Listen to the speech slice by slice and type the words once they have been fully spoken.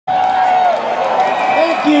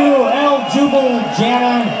you, El Jubal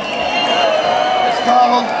Jana.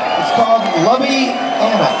 It's called Lovey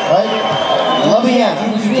Anna, right? Lovey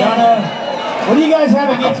Anna. What do you guys have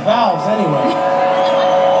against vowels anyway?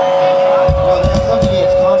 Well, that's something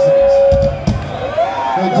against consonants.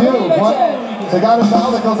 They do. What? They got a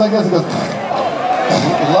vowel that goes like this. It goes.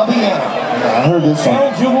 Lovey Anna. Yeah, I heard this one.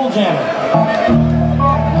 El Jubal Jana.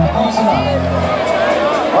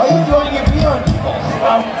 Why are you throwing your beer on people?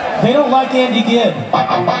 They don't like Andy Gibb.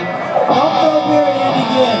 Don't throw beer at Andy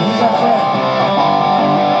Gibb. He's our friend.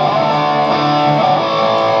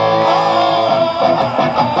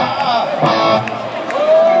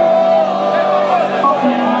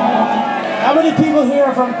 How many people here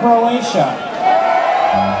are from Croatia?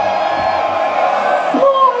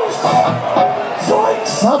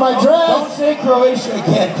 Not my dress. Don't say Croatia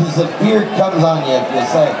again, because the beer comes on you if you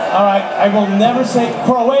say it. All right, I will never say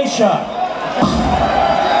Croatia.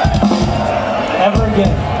 Ever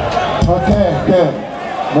again. Okay, good.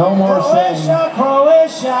 No more saying. Croatia,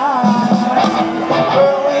 Croatia,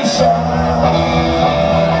 Croatia,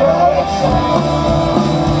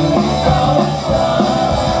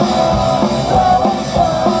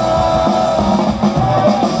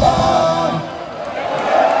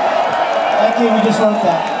 Thank you, we just wrote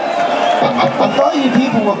that. I thought you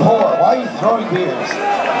people were poor. Why are you throwing beers?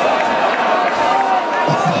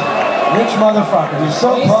 Rich motherfucker. You're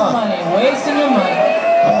so pumped. Wasting your money.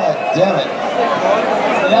 God damn it.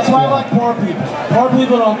 That's why I like poor people. Poor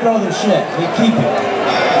people don't throw their shit. They keep it.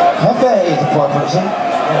 Hefe is a poor person.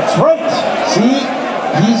 That's right. See?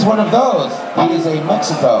 He's one of those. He is a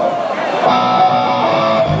Mexico.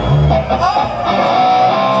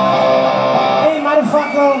 Hey,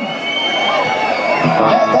 motherfucker.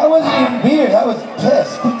 That wasn't even beer. That was piss.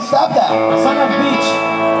 Stop that. Son of a bitch.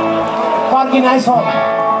 Fucking asshole.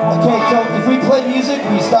 Okay, so if we play music,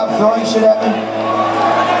 will you stop throwing shit at me?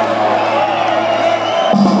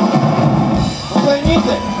 We're playing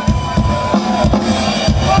music.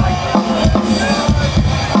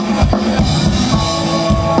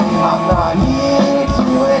 I'm not here to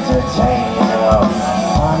entertain you.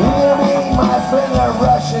 I'm here to meet my friend, the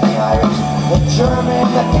Russian, the Irish, the German,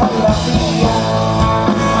 the Colombian.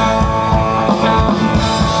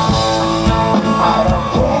 I don't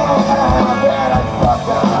care how bad I fuck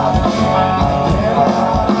up. I care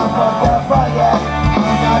about how fucked up I am.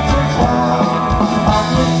 I'm not your clown. I'm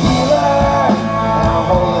your dealer. And I'm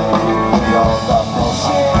holding you all the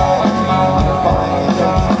bullshit. You're buying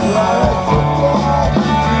things you are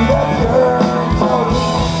addicted to the pure and totally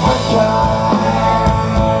unkind.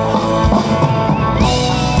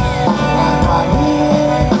 I'm not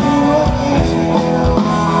here to abuse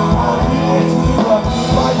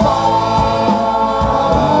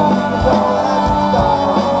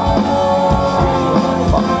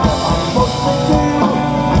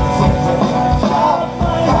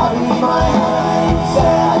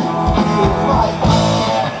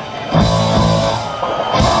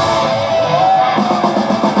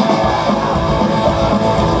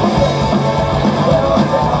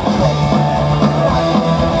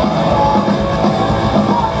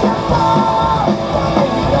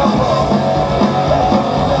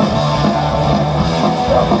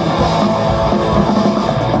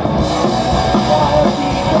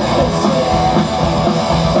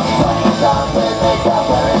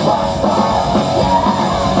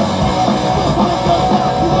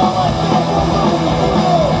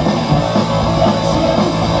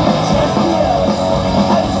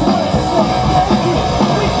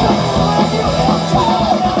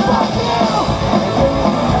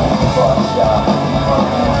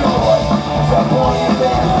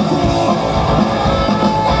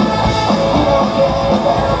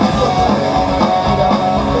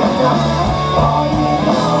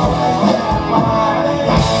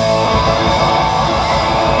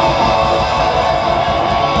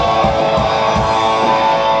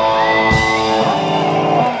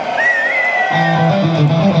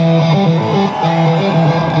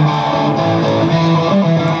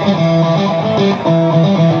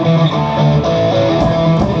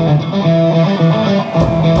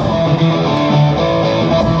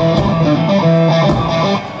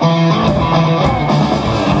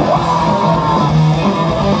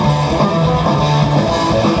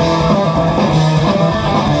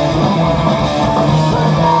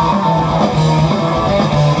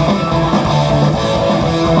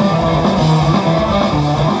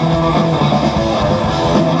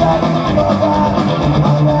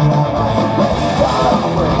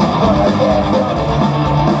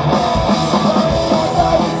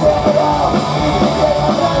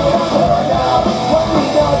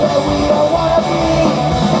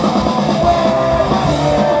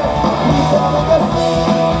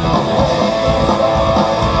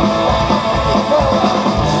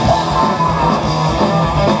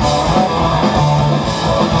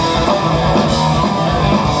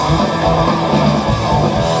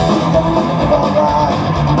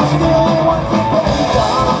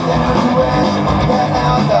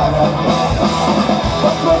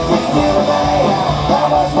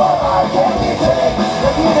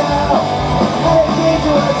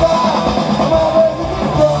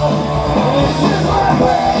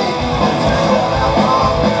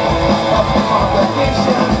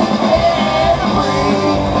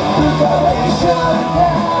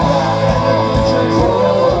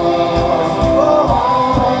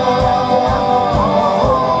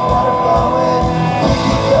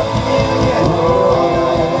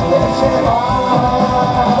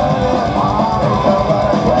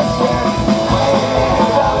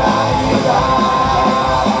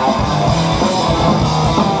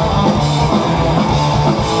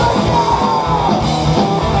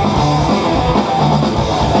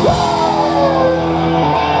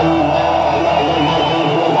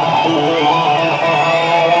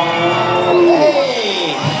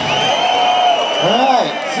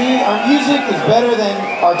music is better than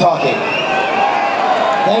our talking.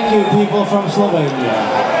 Thank you, people from Slovenia.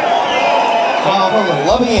 From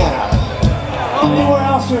Ljubljana. Anywhere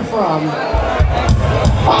else you're from.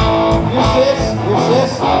 Here's this. Here's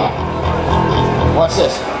this. Watch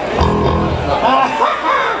this.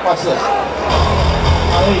 Watch this.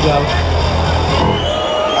 Oh, there you go.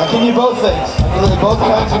 I can do both things. I can do both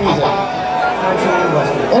kinds of music.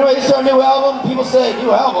 Anyway, this is our new album. People say,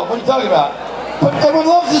 new album? What are you talking about? But everyone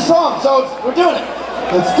loves this song, so we're doing it.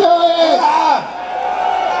 Let's do it! Ah!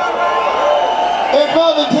 Eric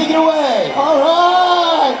Melvin, take it away. All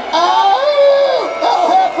right!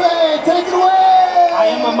 NOFX, take it away! I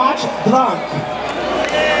am a much drunk.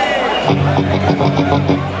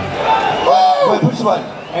 Wait, push the button.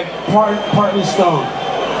 And partly stoned.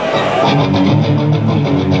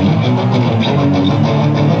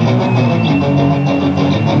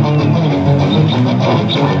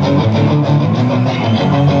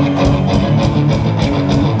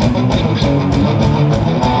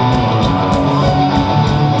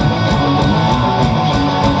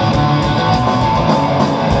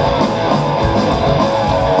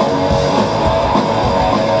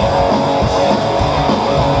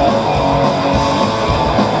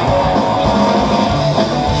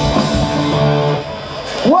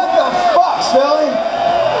 What the fuck, Smelly?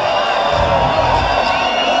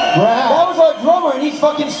 That was our drummer and he's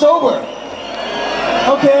fucking sober.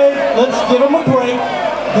 Okay, let's give him a break.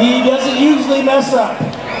 He doesn't usually mess up.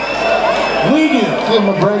 We do. Give him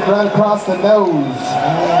a break right across the nose.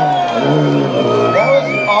 That was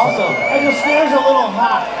awesome. And the snare's a little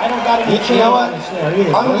hot. I don't got any You know what? on the snare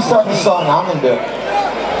either. I'm gonna start the song now. I'm gonna do it.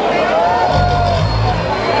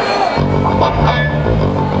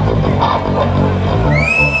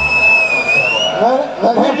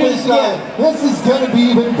 Let We're him gonna do this again. This is going to be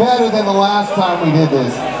even better than the last time we did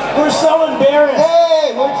this. We're so embarrassed.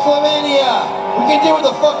 Hey, we're in Slovenia. We can do what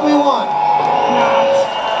the fuck we want.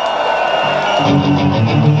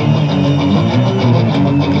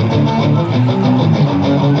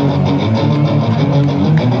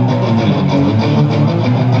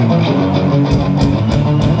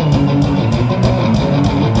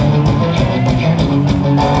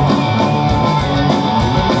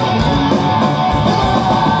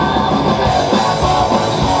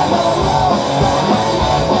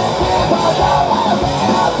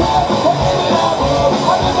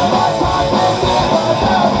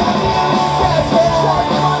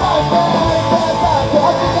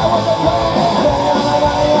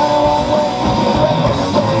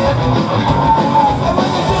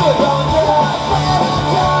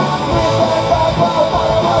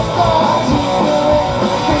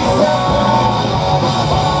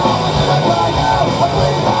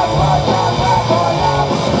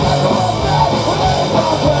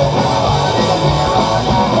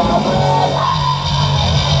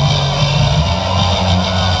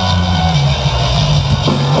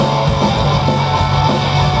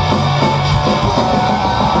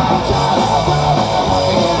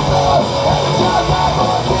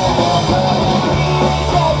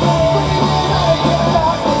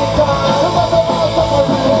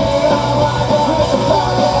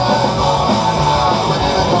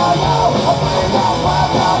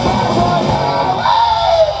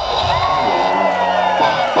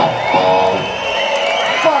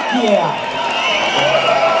 Yeah.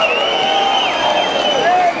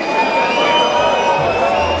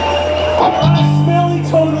 Smelly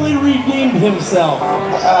totally redeemed himself.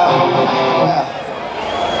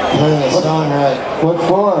 Play this song right. What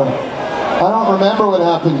for? I don't remember what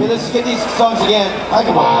happened. Okay, let's get these songs again. I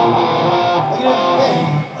can do it. Hey.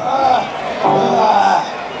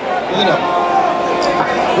 You know.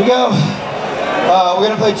 We go. We're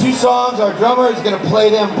gonna play 2 songs. Our drummer is gonna play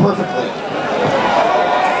them perfectly.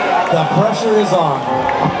 The pressure is on.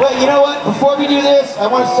 Wait, you know what? Before we do this, I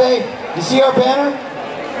want to say, you see our banner?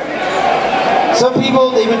 Some people,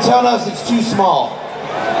 they've been telling us it's too small.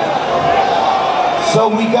 So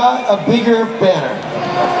we got a bigger banner.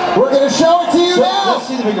 We're going to show it to you now. Let's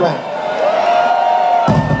see the bigger banner.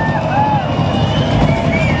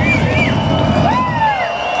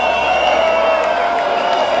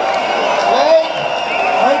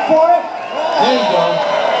 Wait for it. There you go.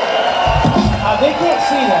 They can't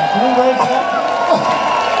see that. Can we raise that?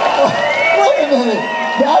 Wait a minute.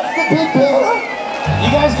 That's the big banner? You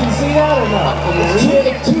guys can see that or not?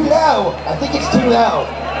 It's too loud. I think it's too loud.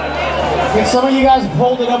 Can some of you guys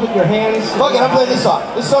hold it up with your hands? Fuck it, I'm playing this song.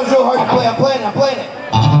 This song's real hard to play. I'm playing it.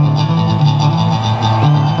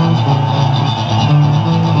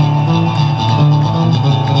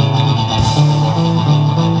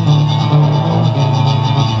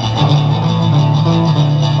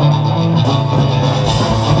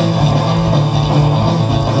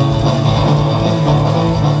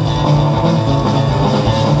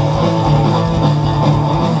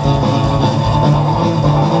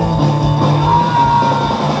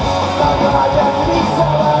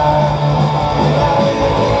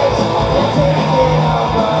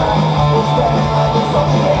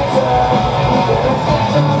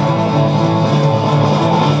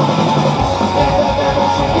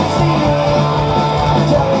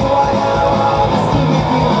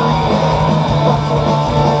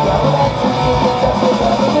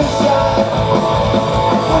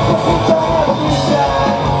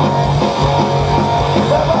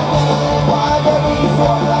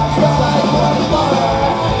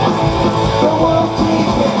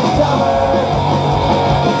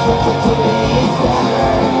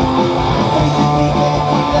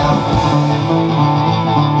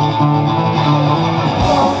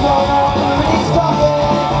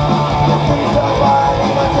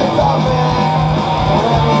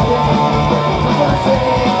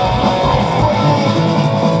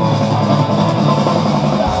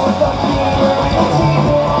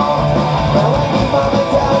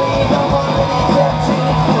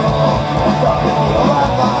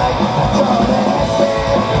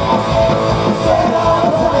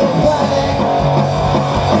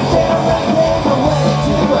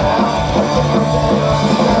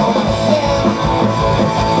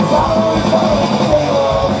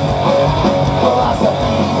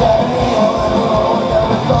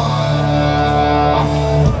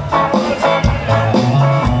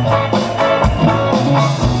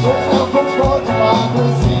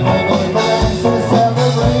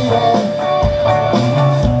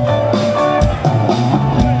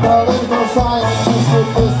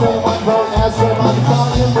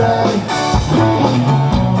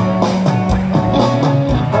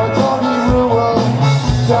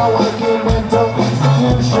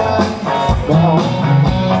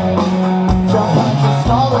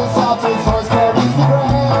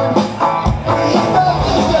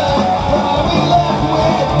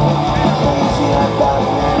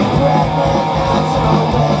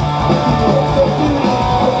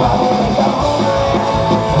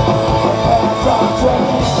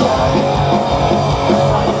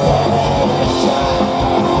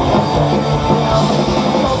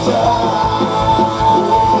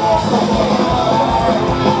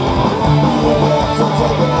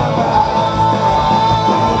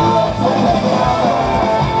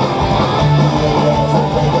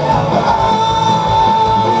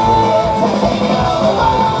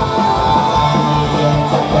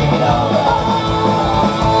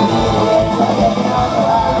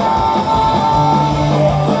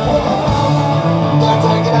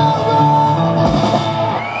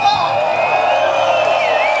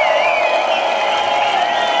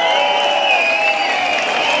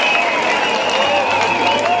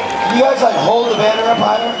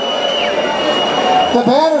 The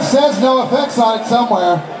banner says NOFX on it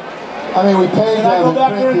somewhere. I mean, we paid Can I go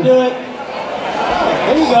back there and do it?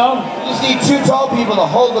 There you go. You just need 2 tall people to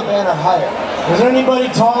hold the banner higher. Is there anybody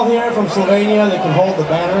tall here from Slovenia that can hold the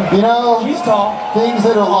banner? You know, She's tall. Things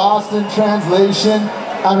that are lost in translation.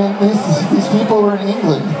 I mean, these people were in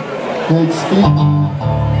England. They speak.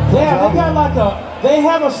 Yeah, they got like they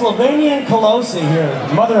have a Slovenian Colossi here.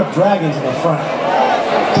 Mother of Dragons in the front.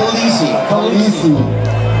 Khaleesi.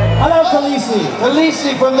 Hello, Khaleesi.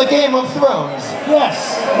 Khaleesi from the Game of Thrones.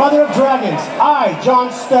 Yes, Mother of Dragons. I,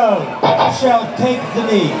 Jon Snow, shall take the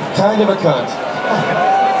knee. Kind of a cunt.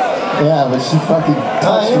 Yeah, but she fucking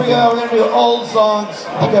touched Here we go. We're gonna do old songs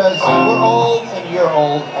because we're old and you're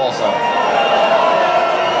old also.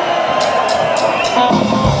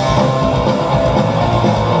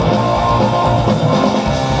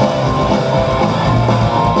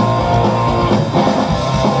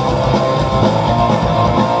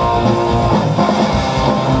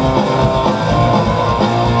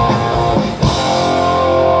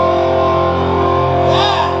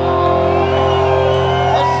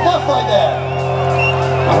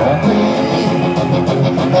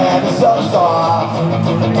 So soft,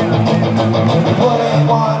 wouldn't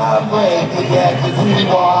wanna break the edges we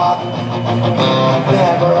walk.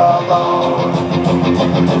 Never alone,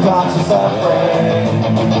 conscious afraid.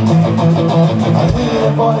 I hear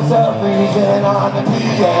the voice of reason on the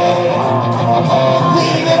PA.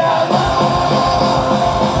 Leave it alone,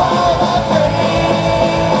 I'm afraid.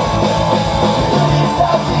 Please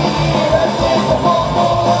stop the irresistible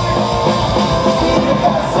force. Keep it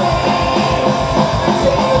passing.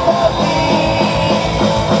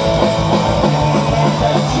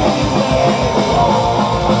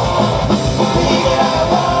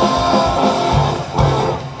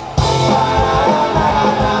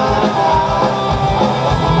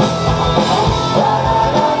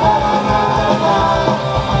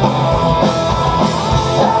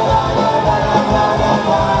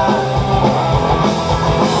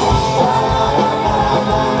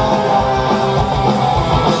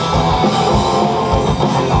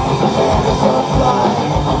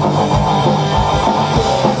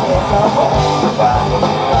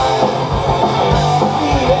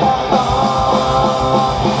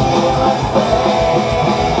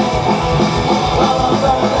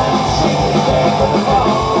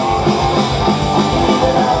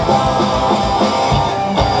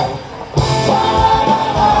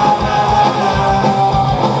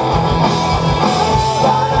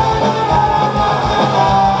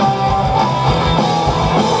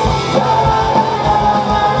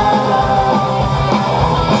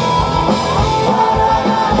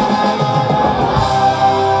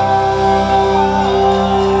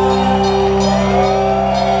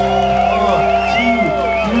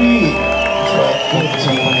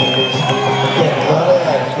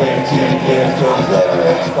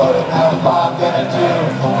 What am I gonna do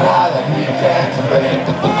now that he can't breathe?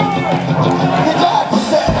 The doctor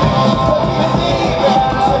said, "What do you need?" I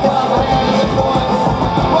said, "I'm ready to point.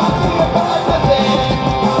 Walking about the thing,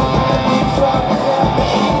 and he's talking at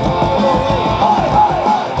me. Hi, hi,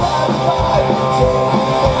 hi, hi,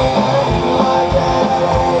 my daddy.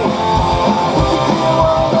 Would you do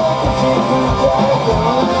all that? Would you do that?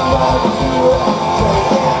 Why would you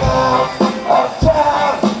take him out of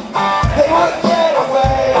town? They would get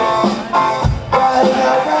away.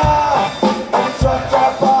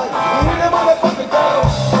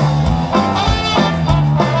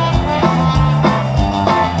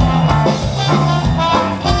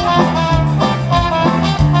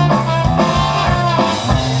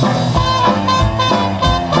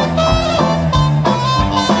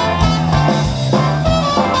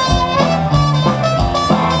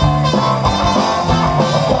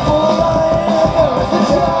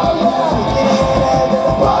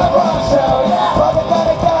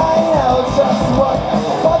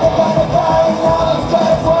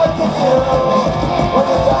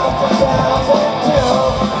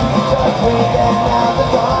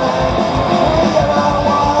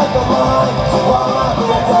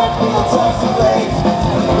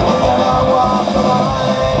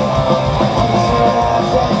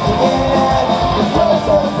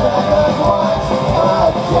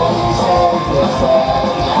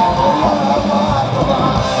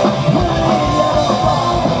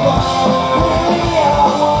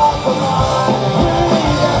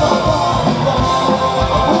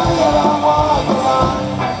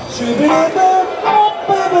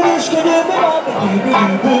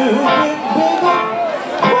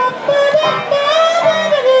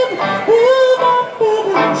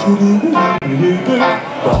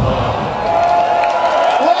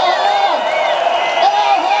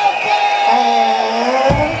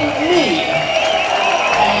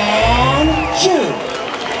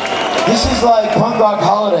 This is like punk rock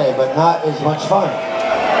holiday, but not as much fun.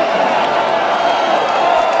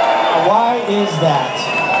 Why is that?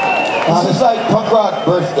 This is like punk rock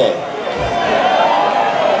birthday.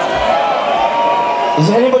 Is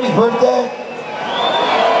it anybody's birthday?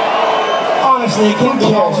 Honestly, it Who can't be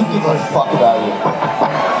cares? Who all gives a fuck about you?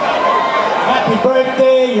 Happy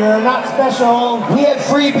birthday, you're not special. We have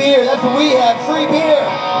free beer. That's what we have. Free beer.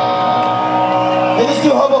 Hey, let's do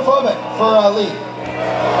Homophobic for Lee.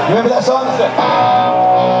 You remember that song?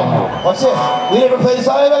 What's this? We never played the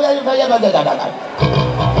song.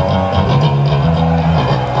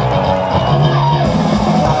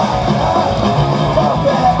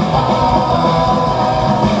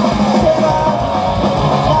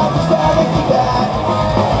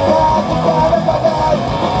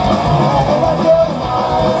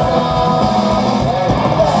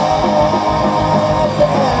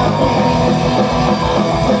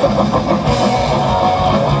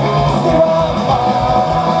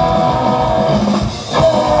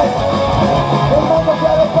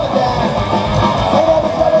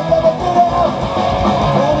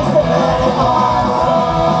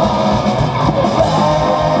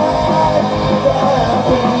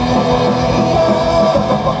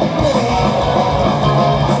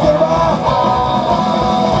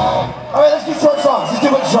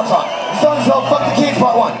 Short song. The song is called Fuck the Kids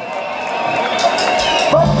Part 1.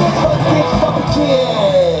 Fuck the kids, fuck the kids, fuck the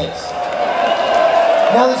kids.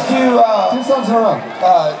 Now let's do 2 songs in a row.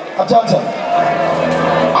 Uptown Tim.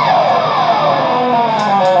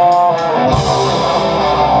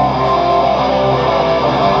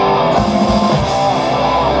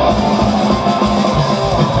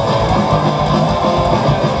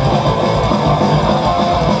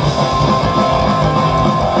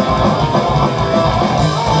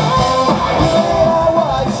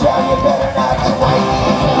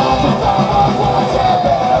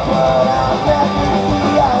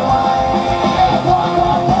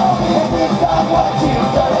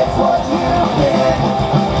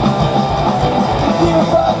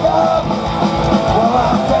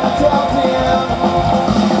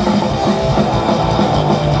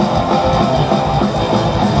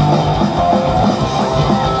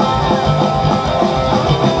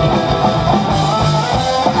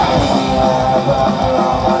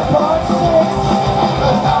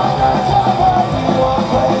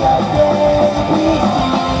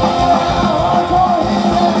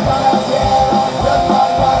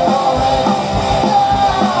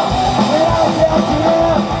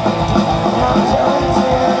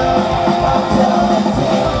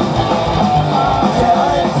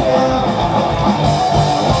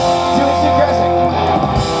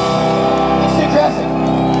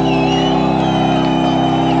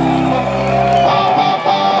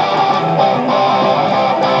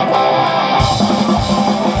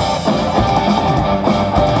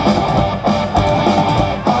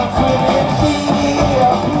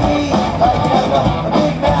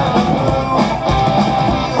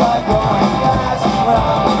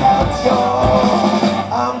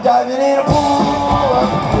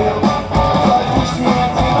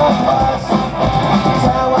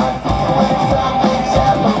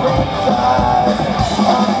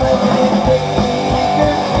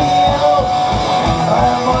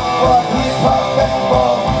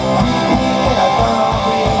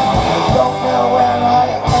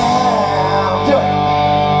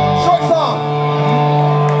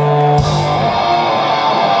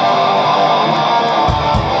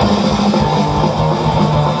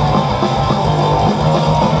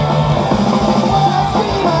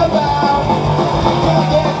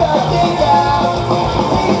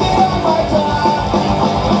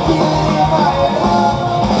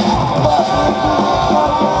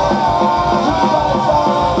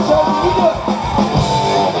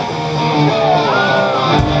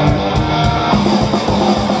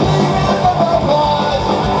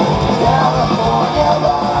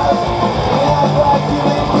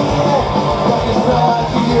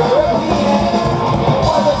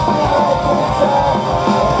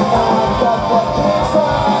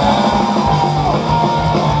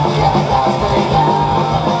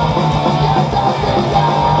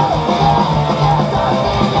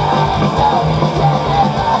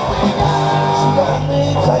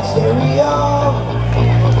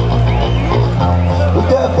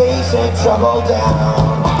 Trouble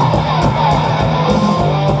down.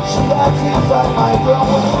 She got things like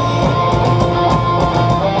microwave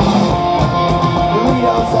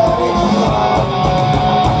burritos at its club.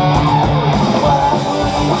 What I'm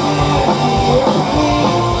willing to do is be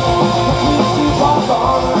keep you off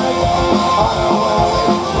all night. I know well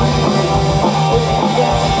it's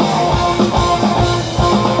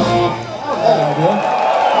sweet.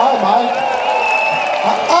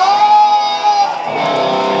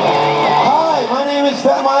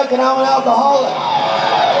 and I'm an alcoholic.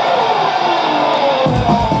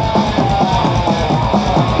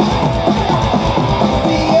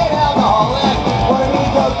 Be an alcoholic. Wanna be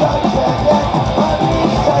go check. Wanna be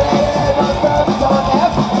excited, wanna grab the top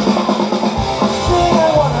F. Sing,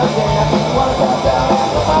 I wanna dance, wanna go down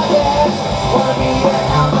after my dance. Wanna be an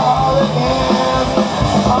alcoholic and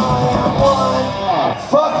I am one.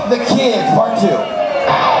 Fuck the kids, part 2.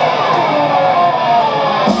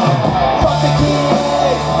 Fuck the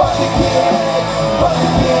kids, fuck the kids, fuck the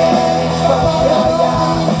kids, fuck the kids,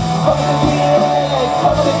 fuck the kids,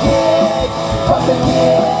 fuck the kids, fuck the kids, fuck the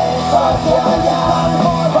kids, fuck the kids,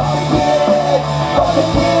 fuck the kids, fuck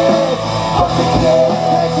the kids,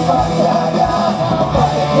 fuck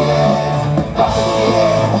the kids, fuck the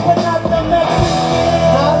kids, but not the Mexicans.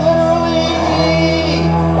 Not literally.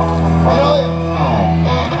 I know it.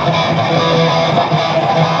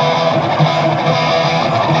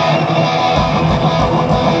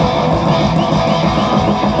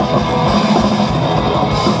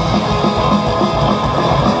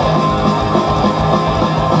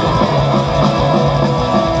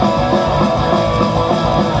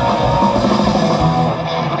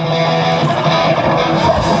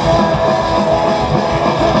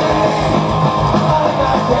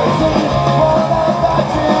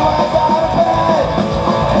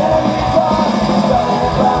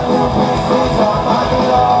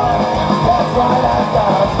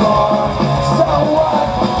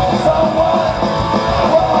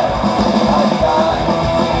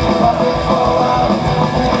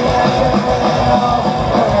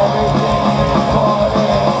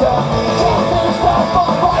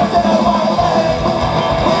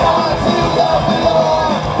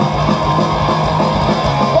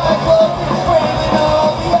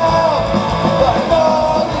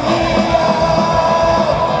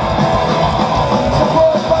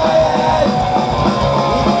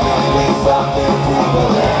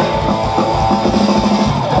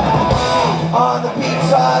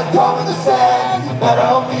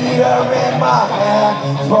 In my hand,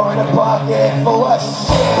 throwing a pocket full of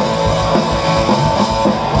shit.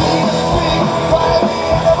 In the street, find me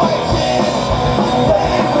in the white chin,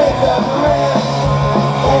 playing with the brand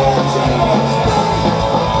and change.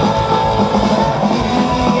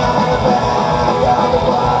 Eating on the back of the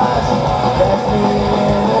bus, that's me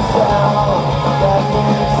in the cell, that's me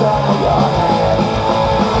inside your head.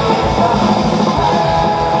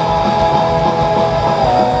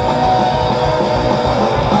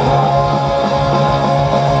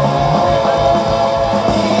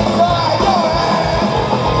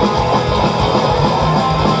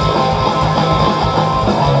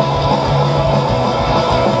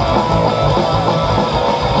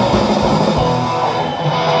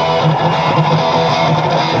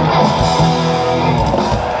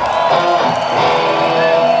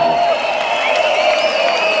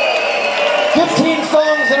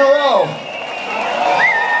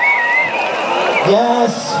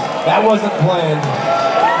 Yes, That wasn't planned.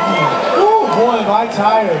 Ooh, boy, am I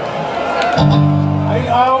tired.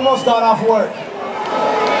 I almost got off work.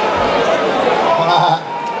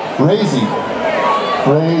 Crazy.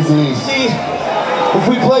 Crazy. see, if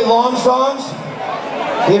we play long songs,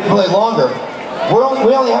 we have to play longer.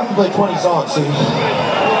 We only have to play 20 songs, see?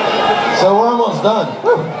 So we're almost done.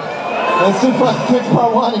 Woo. Let's do Fucking Kids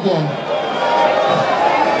Part 1 again.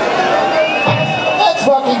 Let's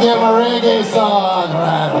fucking get my reggae song.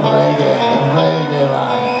 Right, reggae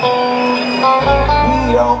line.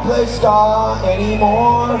 We don't play ska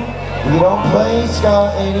anymore. We don't play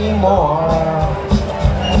ska anymore.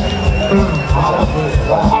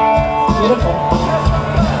 Beautiful.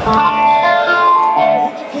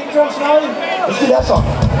 Kick drums, Snarly? Let's do that song.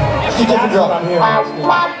 Let's do different drum. I'm here. Let's do it.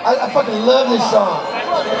 I fucking love this song.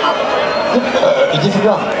 Different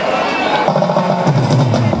drum.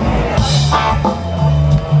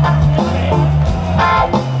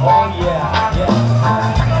 Oh yeah, yeah.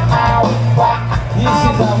 This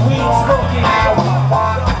is a weed smoking song.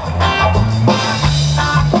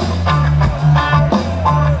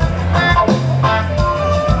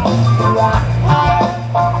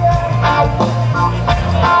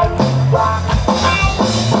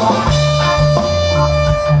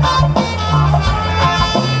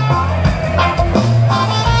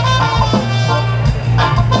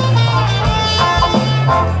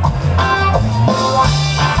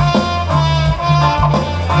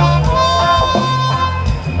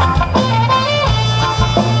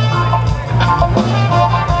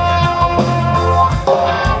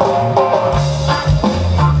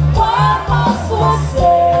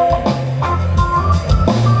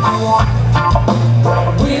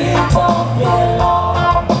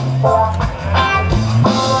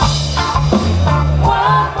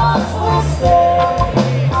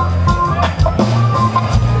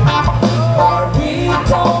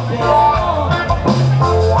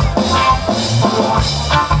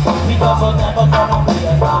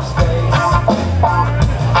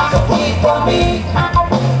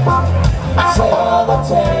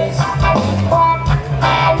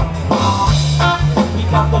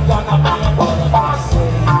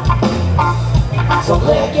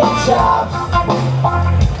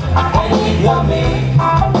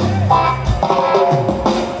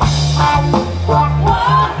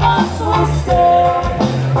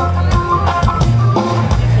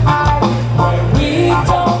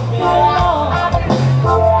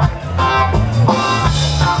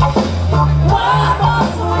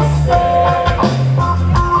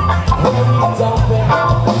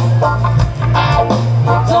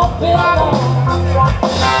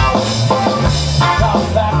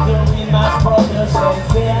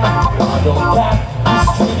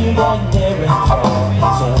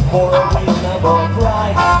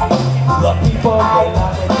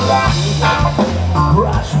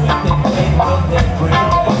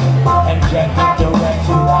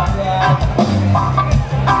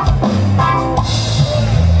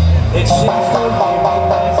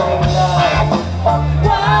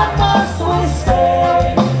 must we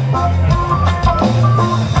stay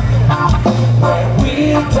where we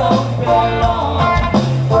don't belong?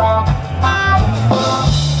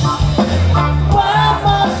 Why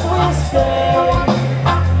must we stay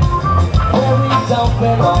where we don't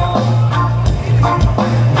belong?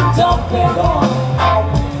 Don't belong.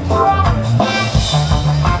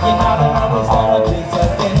 You know there always gonna be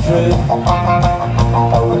something true.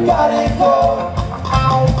 We gotta go.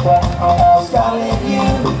 It's got it in you.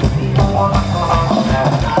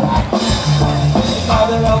 Now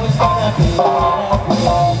there always gonna be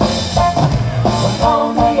one on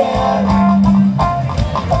the end,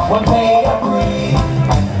 one made of breathe.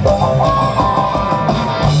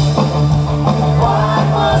 Why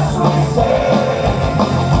must we stay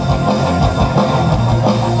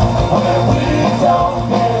where we don't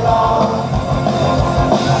belong?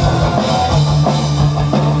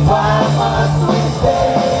 Why must we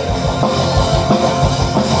stay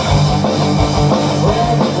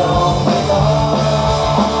where we don't belong?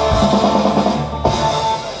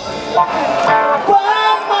 Why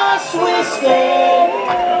must we stay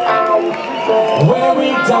where we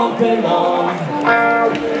don't belong?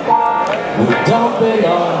 We don't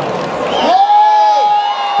belong. Hey!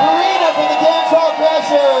 Marina for the Dance Hall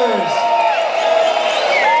Crashers!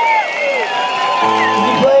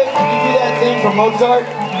 Can you do that thing from Mozart?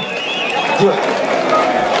 Do it.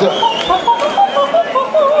 Do it.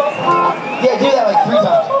 Yeah, do that like 3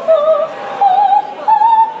 times.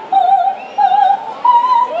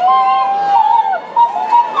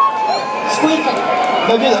 Squeak.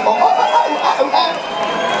 No, do that.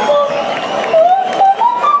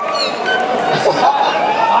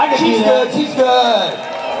 I can do She's that. good, she's good.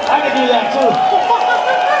 I can do that too.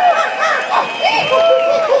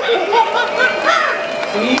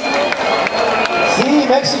 See,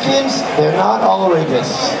 Mexicans, they're not all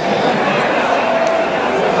rapists.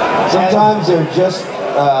 Sometimes they're just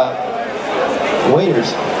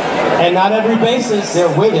waiters. And not every bassist They're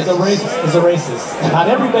waitists. is a racist. Not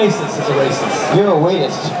every bassist is a racist. You're a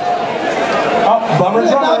waitist. Oh, bummer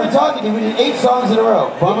Now drummer. we're talking to you. We did 8 songs in a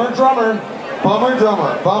row. Bummer drummer. Bummer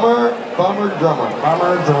drummer. Bummer drummer.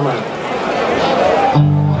 Bummer drummer.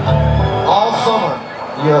 All summer,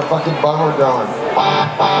 you're a fucking bummer drummer.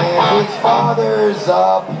 And his father's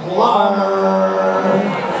a plumber.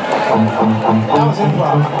 That was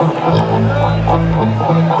improv.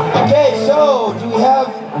 Okay, so do we have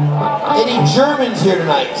any Germans here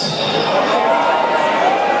tonight?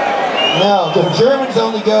 No, the Germans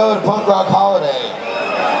only go to Punk Rock Holiday.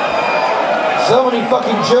 So many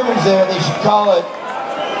fucking Germans there, they should call it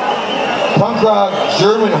Punk Rock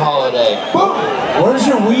German Holiday. Boom! Where's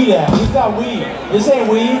your weed at? Who's got weed? This ain't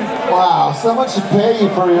weed. Wow, someone should pay you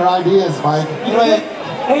for your ideas, Mike. You know,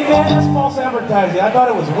 Hey man, that's false advertising. I thought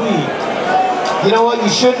it was weed. you know what? You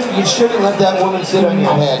shouldn't let that woman sit on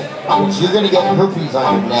your head. Because you're gonna get herpes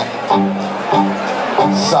on your neck.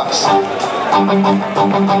 Sucks.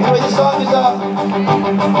 Anyway, this song is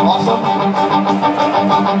awesome.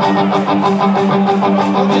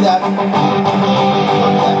 Don't do that.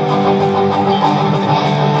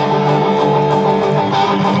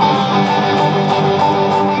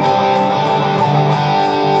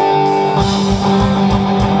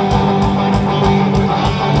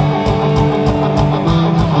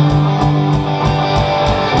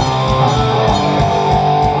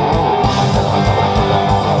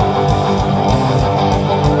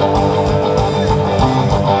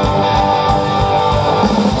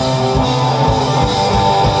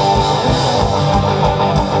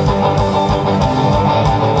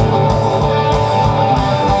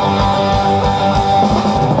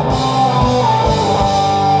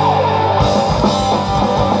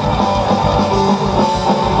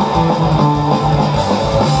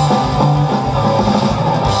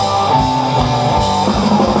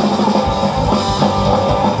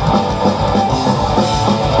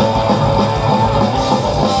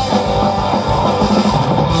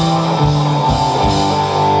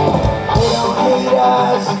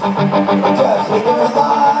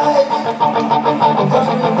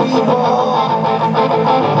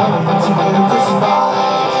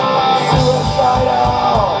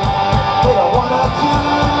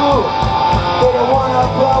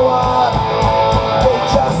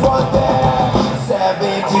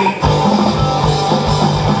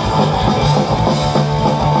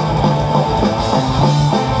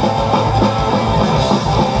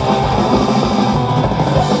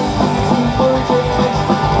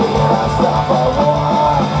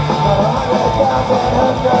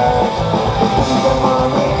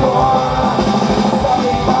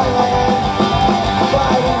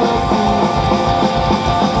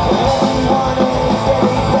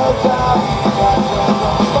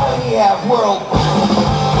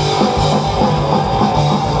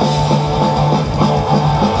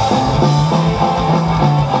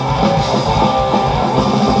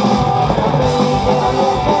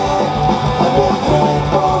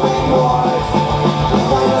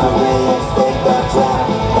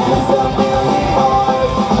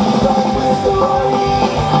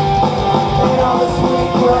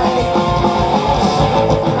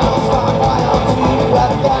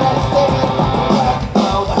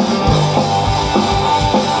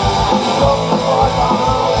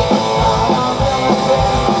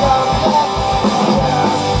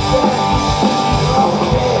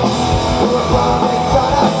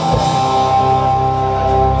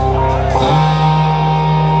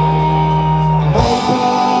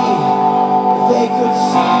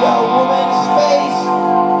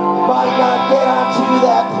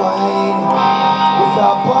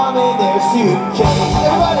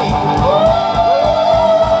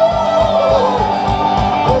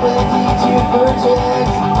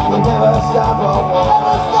 virgins, we never stop a war.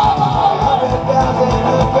 100,000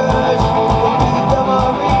 hookers, we keep them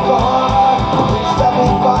on record. We're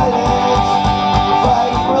stopping violence,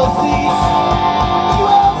 fighting will cease.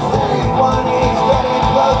 Everyone is getting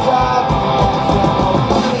blowjobs,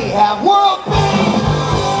 we have world peace.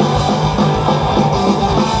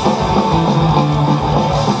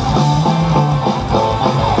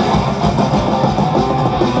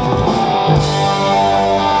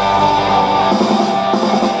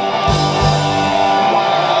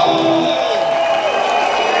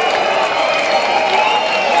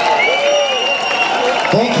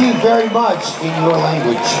 Thank you very much in your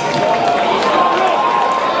language.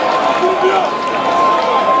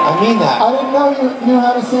 I mean that. I didn't know you knew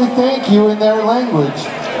how to say thank you in their language.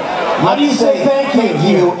 How do you say thank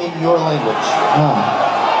you? In your language.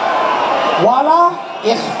 Voila?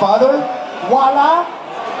 Ich, Father. Voila?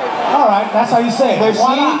 All right, that's how you say it. Merci.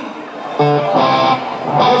 Voila.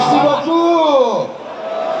 Merci beaucoup.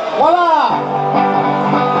 Voila!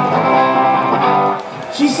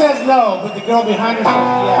 She says no, but the girl behind her says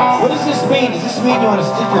yes. What does this mean? Does this mean you want to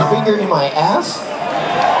stick your finger in my ass?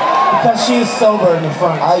 Because she is sober in the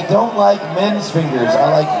front. I don't like men's fingers.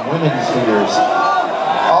 I like women's fingers.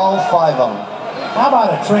 All 5 of them. How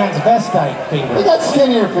about a transvestite They finger? got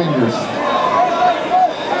skinnier fingers.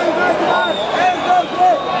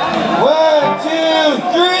 1, 2,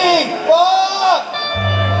 3, 4.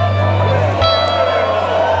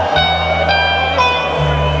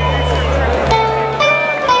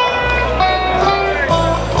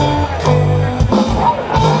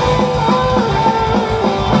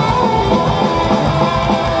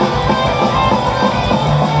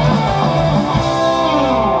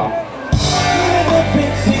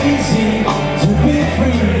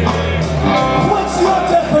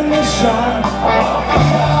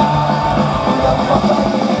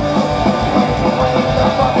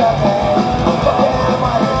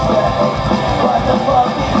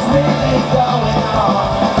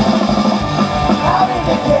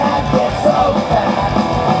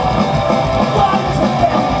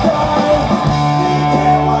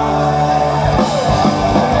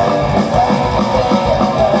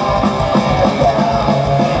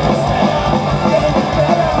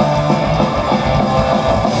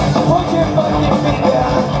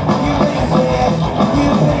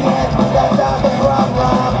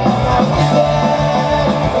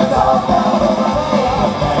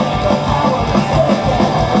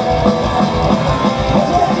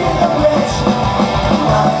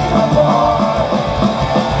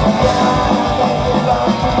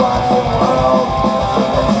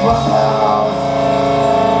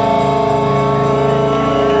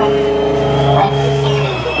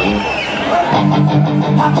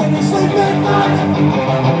 How can they sleep at night?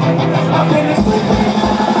 How can they sleep at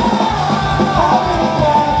night? How many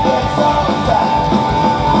cats get so fat?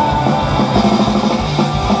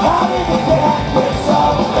 How did the cat get so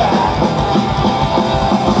fat?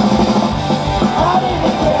 How did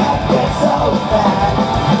the cat get so fat?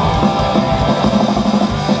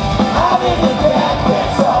 How did the cat get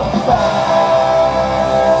so fat?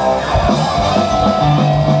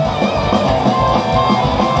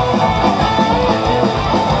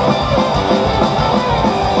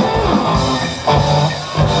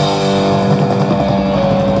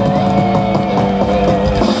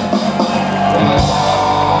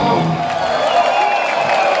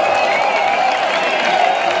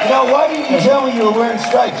 Why didn't you tell me you were wearing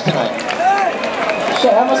stripes tonight?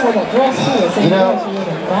 Shit, I must wear that dress too. The same You know, dress you would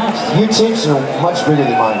have matched. Your tits are much bigger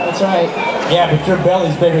than mine. That's right. Yeah, but your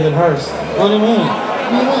belly's bigger than hers. What do you mean?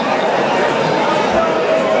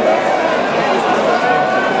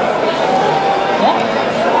 Yeah.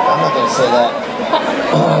 I'm not going to say that.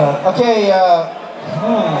 Okay,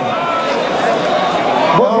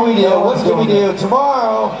 what can we do? What can we do?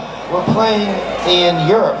 Tomorrow, we're playing in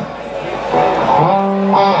Europe.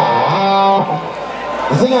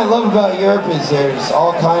 The thing I love about Europe is there's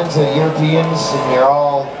all kinds of Europeans and they're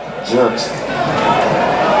all jerks.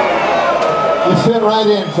 You fit right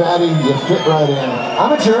in, fatty. You fit right in.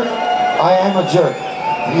 I'm a jerk. I am a jerk.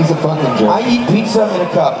 He's a fucking jerk. I eat pizza in a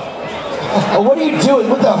cup. Well, what are you doing?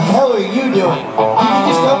 What the hell are you doing? Did you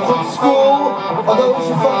just come from school? Are those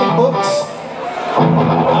your fucking books?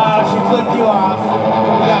 She flipped you off.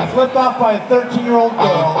 You got flipped off by a 13-year-old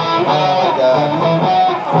girl. Oh my god.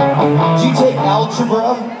 Did you take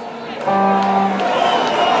algebra?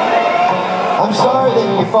 I'm sorry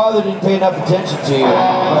that your father didn't pay enough attention to you.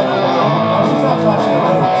 But, She's not flashing her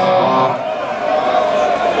nose.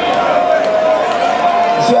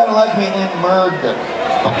 you had to like me and then murder.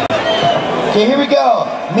 Okay, here we go.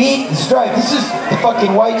 Meet the Stripe. This is the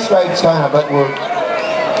fucking White Stripes kind of, but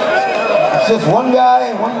it's just one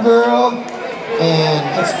guy, one girl, and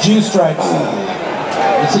It's Jew Stripes.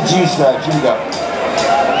 it's a Jew Stripes. Here we go.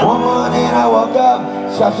 One morning I woke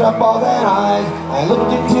up, scratched up all that eyes. I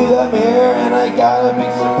looked into the mirror and I got a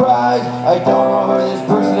big surprise. I don't know who this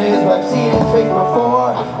person is, but I've seen his face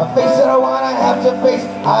before. A face that I wanna have to face.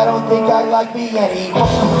 I don't think I like me anymore.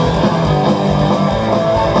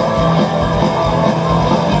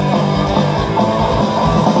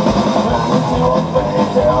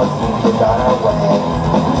 Girl seems to got away.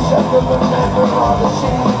 I wish I could remember all the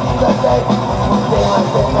shitty things I say. One day I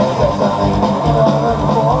say something you never heard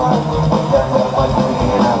before. That's so much to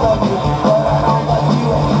me and I love you, but I don't like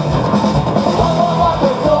you anymore. Someone lock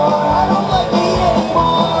the door, I don't like me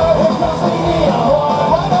anymore. It tells me a whore,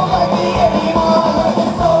 I don't like me anymore. I've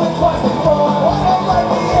been stolen twice before, I don't like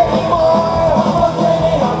me anymore. I'm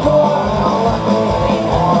okay on tour, I don't like me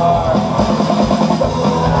anymore.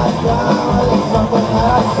 Something that I've done, or at least something that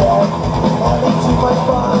I said, having too much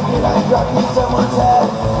fun, did I drop in someone's head?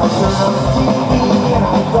 I turn on the TV and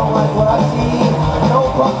I don't like what I see. No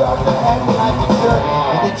punk rock that acting like a jerk,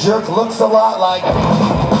 and the jerk looks a lot like me.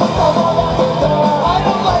 Someone lock the door, I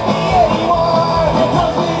don't like me anymore. It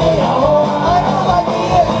tells me a whore, I don't like me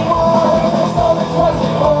anymore. I stole it twice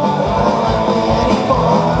before, I don't like me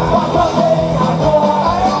anymore. I'm okay on tour,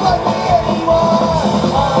 I don't like me anymore.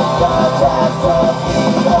 I'm catastrophe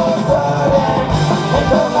goes sudden, and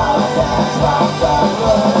the mouse and drops are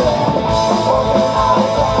flooding.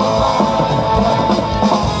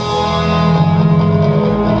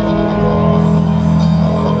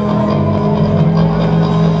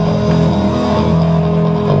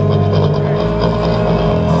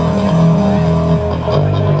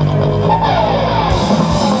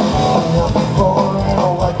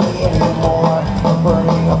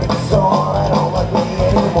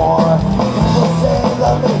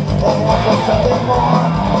 Organized something more.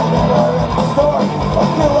 I never read the story. I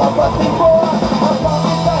feel like what's before. I'm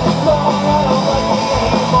probably that song. I don't like me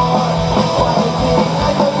anymore. Why do you think I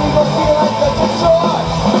know people feel like such a chore?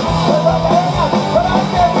 Cause I'm hanging out, but I'm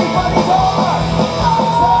everybody's whore.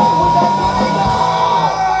 Outside with that dirty door.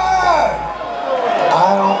 I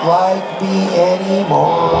don't like me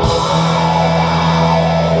anymore.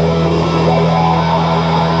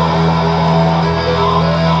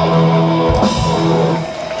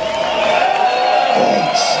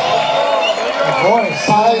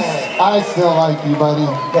 I still like you, buddy.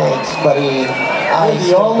 Thanks, buddy. You're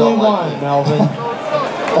the only one, Melvin.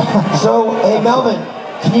 So, hey, Melvin,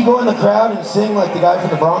 can you go in the crowd and sing like the guy from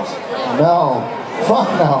the Bronx? No. Fuck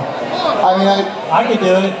no. I mean, I can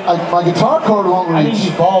do it. my guitar cord won't I need reach.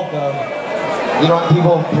 to be bald though. You don't want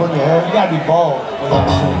people pulling your hair? You gotta be bald for that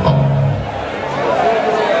shit.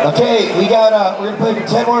 Okay, we're gonna play for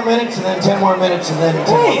 10 more minutes, and then 10 more minutes, and then 10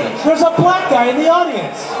 more Hey, minutes. there's a black guy in the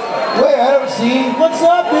audience. Wait, I don't see. What's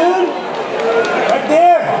up, dude? Right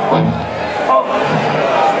there. Oh.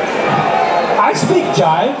 I speak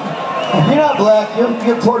jive. You're not black,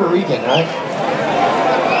 you're Puerto Rican, right?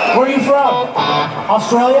 Where are you from?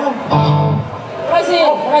 Australia?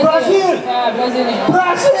 Brazil. Brazil. Yeah, Brazilian.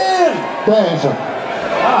 Brazil! Beijo.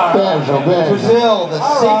 Beijo, beijo. Brazil, the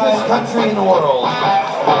All safest right. country in the world. I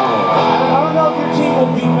don't know if your team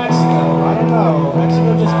will beat Mexico. I don't know.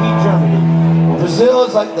 Mexico just beat Germany. Brazil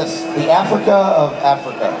is like the Africa of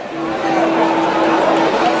Africa.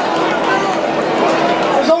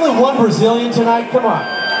 There's only one Brazilian tonight. Come on.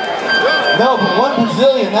 No, but one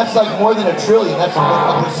Brazilian, that's like more than a trillion. That's a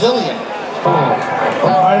Brazilian.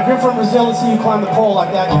 All right, if you're from Brazil, let's see you climb the pole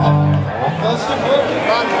like that guy.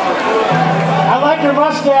 I like your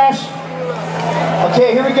mustache.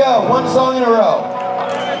 Okay, here we go. One song in a row.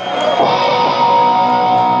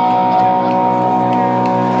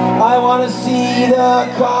 I want to see the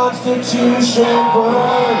Constitution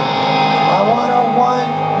burn. I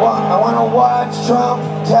want to watch Trump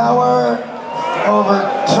Tower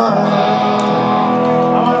overturned.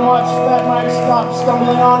 I want to watch Fat Mike stop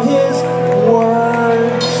stumbling on his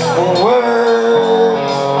words.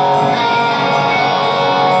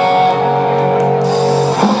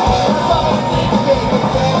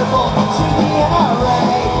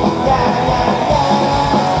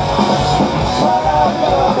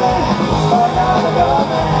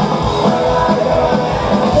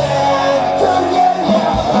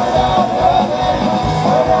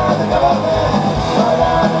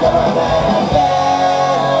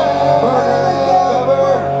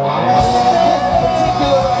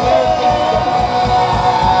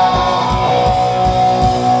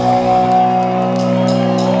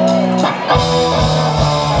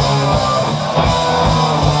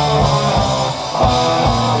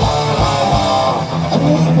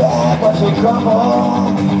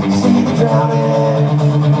 crumble, see the drowning,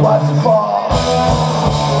 watch the fall.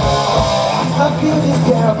 I feel just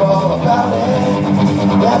terrible about it.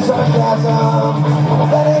 That's sarcasm,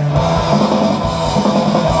 let it fall.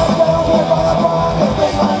 Don't get by the ball, and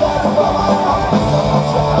bring my life from my heart. So much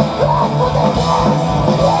love, that's what they want.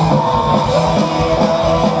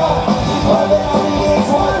 She's working on the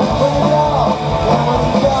H1, bring it all. And when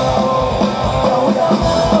you go, we don't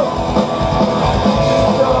know.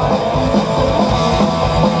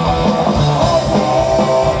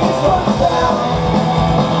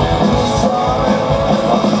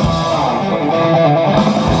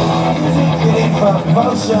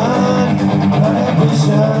 Promotion, not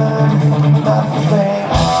ambition, not the fame.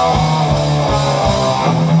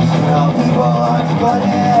 No people aren't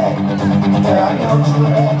flooded, there are no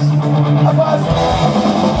tricks. I bust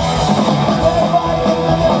everybody can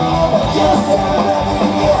look at me, but just everybody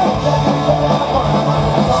can get it. Let me put out one of my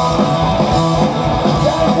songs.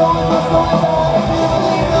 Guys always must know that if you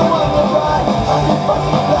believe in what we're right, I'm just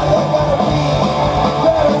fucking glad I gotta be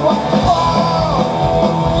better what the fuck.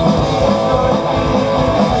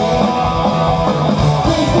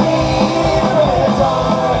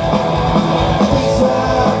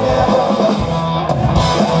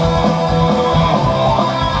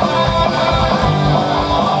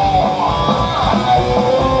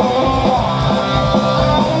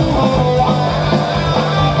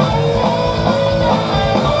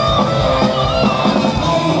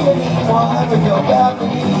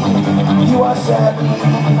 You are sadly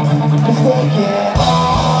mistaken.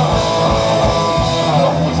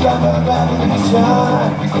 Nothing's got a revolution,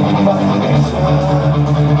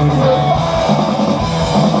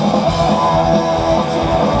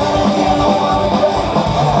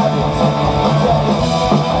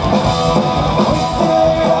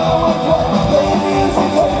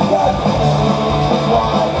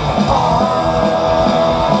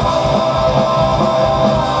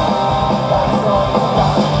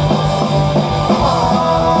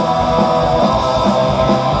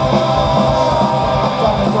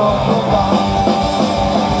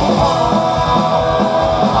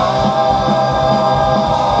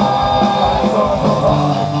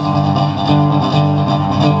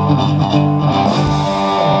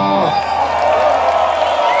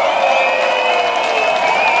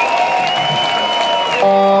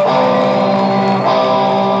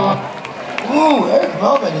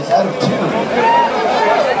 is out of tune.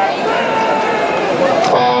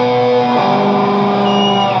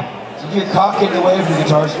 Did your cock get in the way of your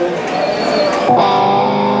guitar string?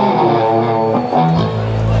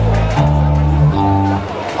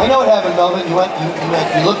 I know what happened, Melvin. You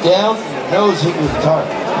looked down, and your nose hit your guitar.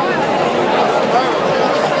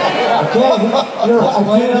 Okay, let's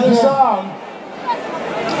play another song.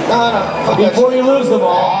 No. Before you lose them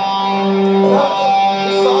all.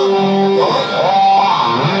 This song.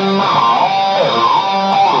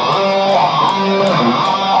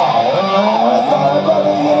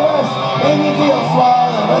 Made me feel small,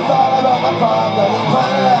 and I thought about my problem, and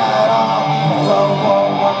planned it at all. So,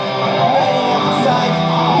 many of the sights,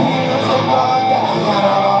 appears and wrong, getting out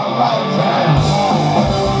of all right time.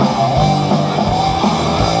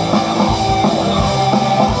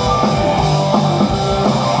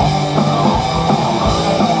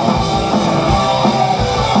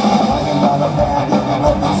 Talking about the band, you're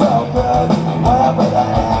looking so good. Whatever that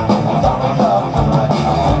happened, it's always so good.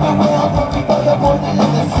 The whale from people that pointed in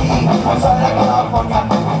the sea. I'm sorry to California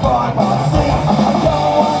before I fall asleep. I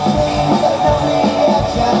don't want to dream with no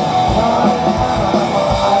reaction. No, I don't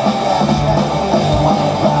want a reaction.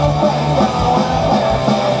 Somebody go, break, go, and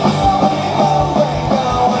American. Somebody go, break, go,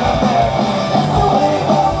 and American. Somebody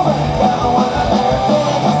go, break, go, and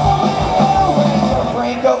American. Somebody go, break, go,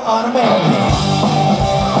 break, go, on American.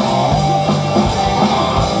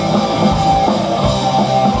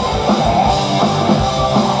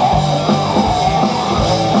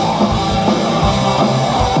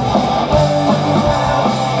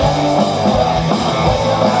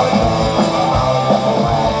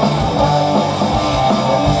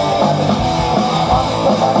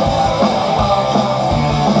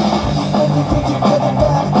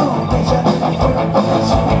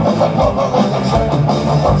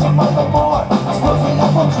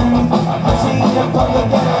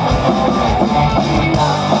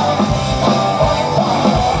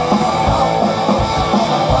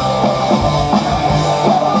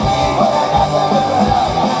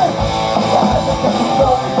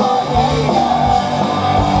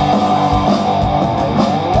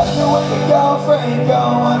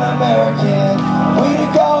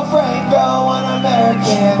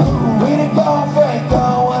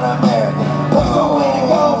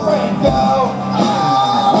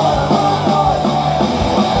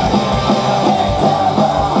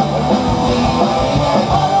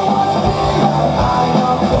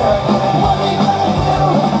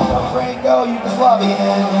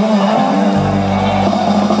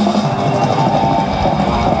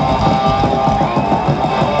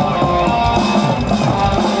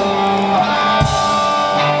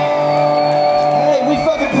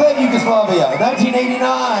 Yugoslavia,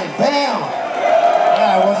 1989. Bam!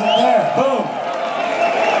 Yeah, I wasn't there. Boom.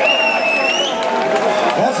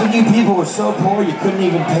 That's when you people were so poor you couldn't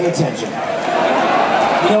even pay attention.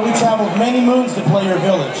 You know, we traveled many moons to play your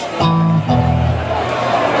village.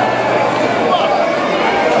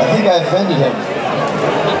 I think I offended him.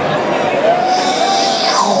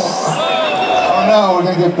 Oh no, we're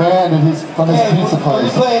gonna get banned from his pizza We're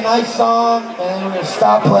place. gonna play a nice song, and then we're gonna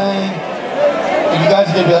stop playing. And you guys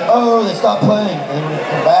are gonna be like, oh, they stopped playing. And then we're gonna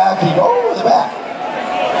come back, and you go, oh, they're back.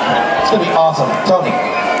 It's gonna be awesome. Tony.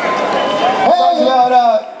 Hey,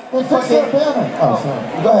 About, they fixed our banner. Oh,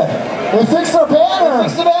 sorry. Go ahead. They fixed our banner.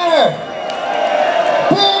 Fix the banner.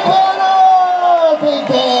 Big banner. Big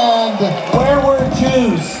band. Where were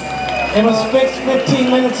Jews? It was fixed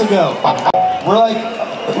 15 minutes ago.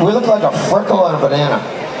 We look like a freckle on a banana.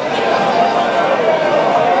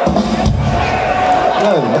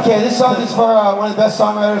 Good. Okay, this song is for one of the best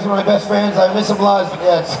songwriters, one of my best friends. I miss him a lot.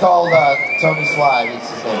 Yeah, it's called Tony Sly. It's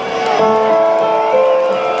his name.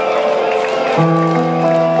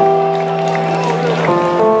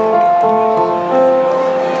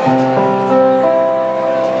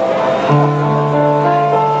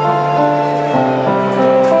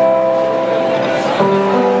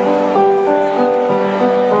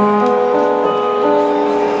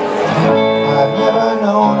 I've never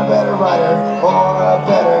known a better writer or a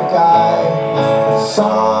better guy.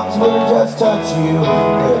 Songs will just touch you,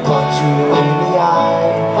 they'll punch you in the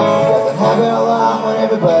eye. He doesn't have it along when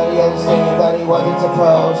everybody has seen that he wasn't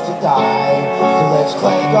supposed to die. So let's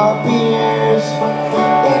clank our beers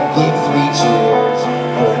and give 3 cheers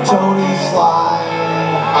for Tony Sly.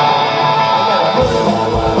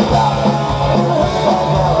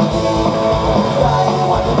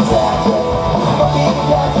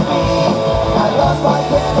 I lost my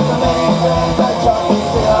friends with the many friends I tried to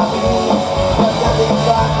sit on me, but nothing's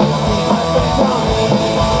like to see my friend Tony.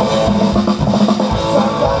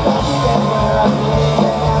 Sometimes I forget where I'm living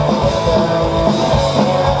and now together.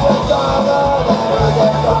 Here I just all the letters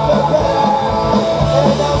that don't feel better.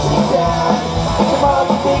 And now she's sad, tomorrow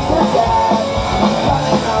she thinks her dad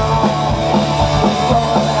coming home. So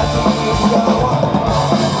I'm asking you to go on.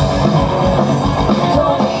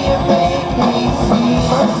 Tony, you make me see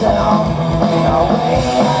myself in a way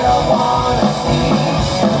I don't wanna see.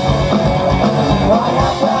 Why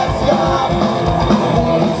have I stopped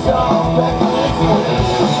living so recklessly?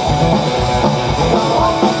 So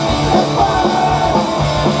I can see the fire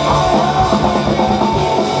I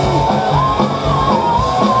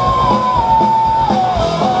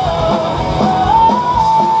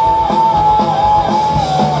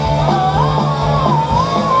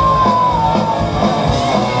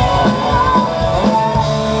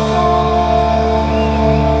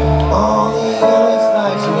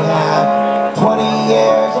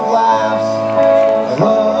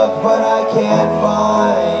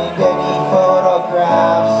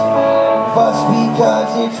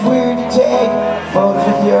because it's weird to take photos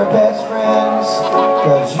with your best friends,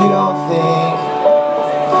 cause you don't think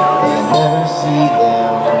you'll never see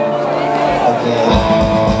them again.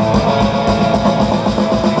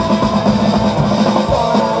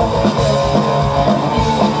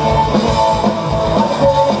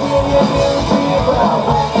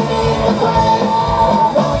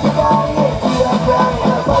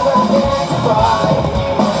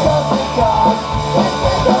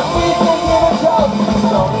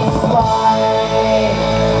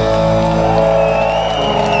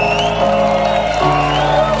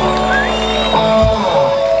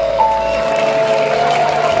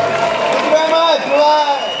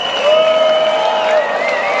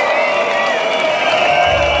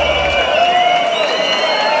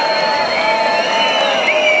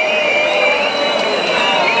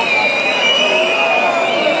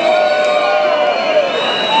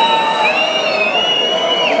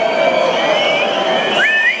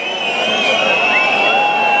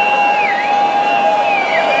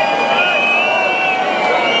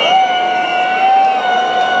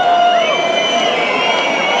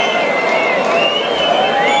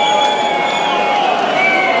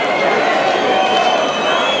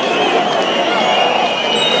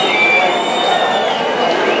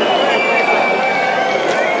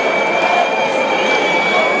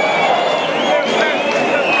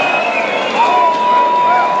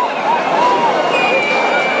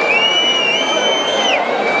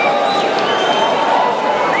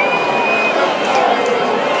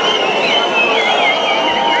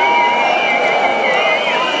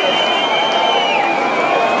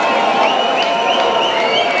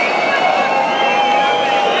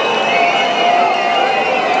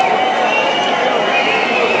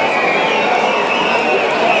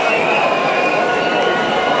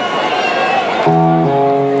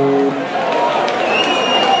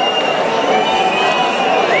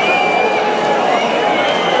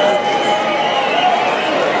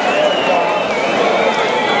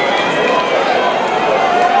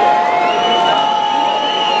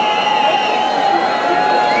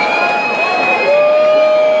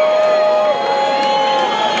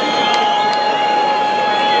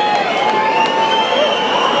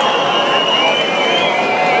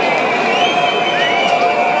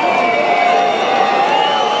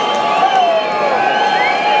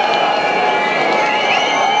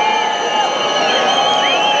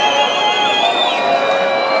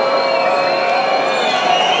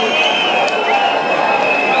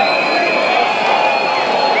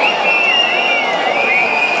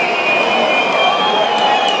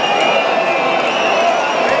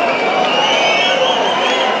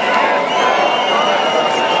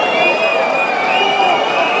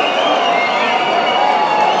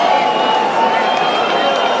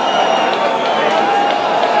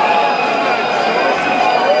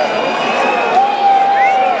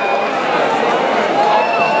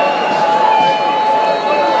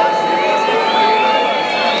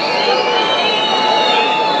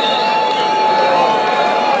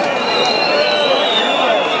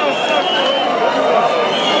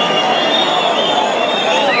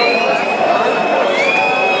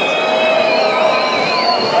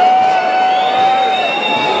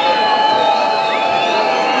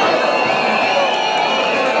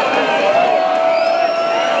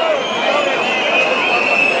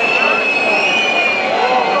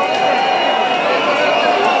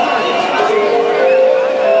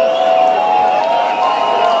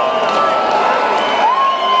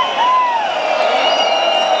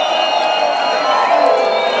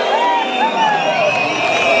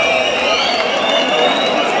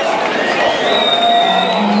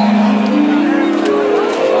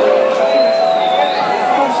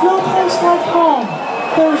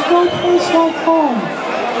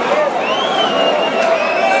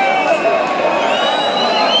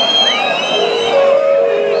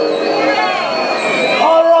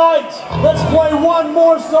 play one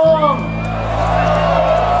more song.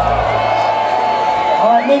 All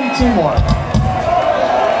right, maybe two more.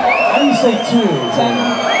 How do you say two?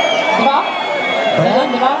 Bra?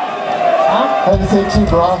 Bra? How do you say two,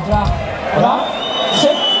 bra? Bra?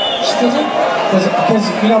 Shit? Because,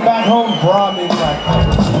 you know, back home, bra means like...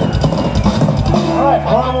 All right,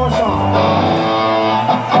 one more song.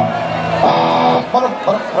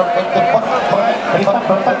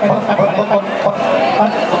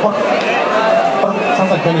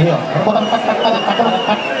 Sounds like Benny Hill.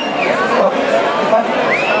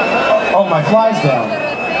 Oh, my fly's down.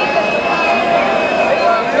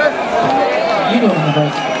 You doing in the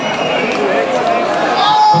break?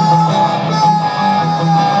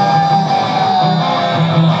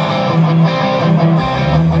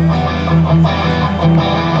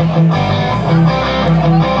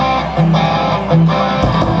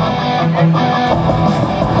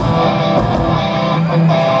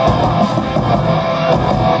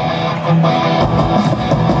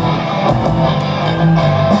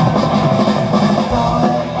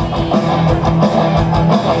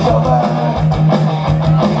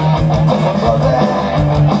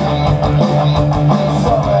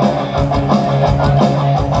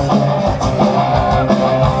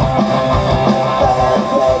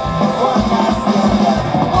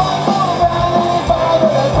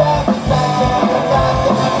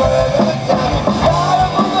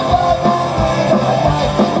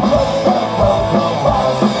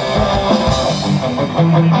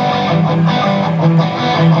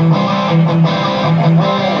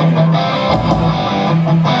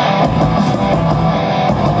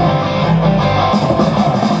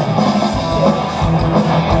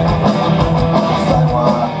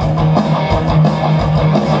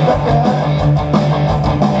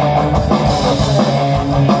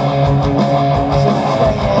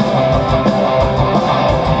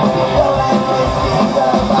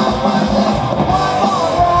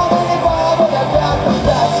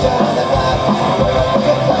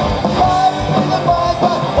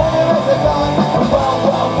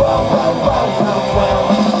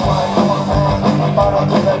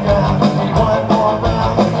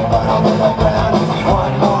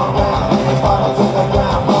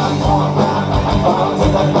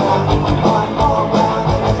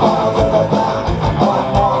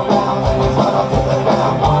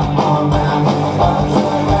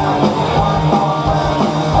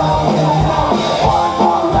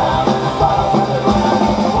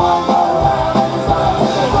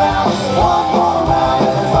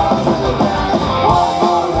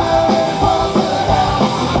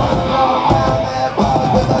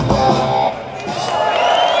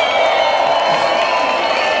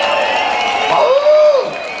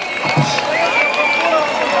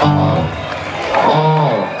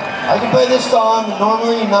 I can play this song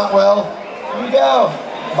normally, not well. Here we go.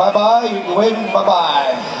 Bye-bye. You're waving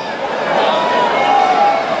bye-bye.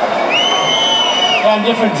 Yeah,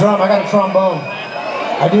 different drum. I got a trombone.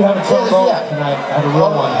 I do have a trombone tonight. I have a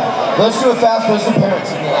real one. Let's do it fast for some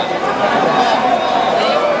parents.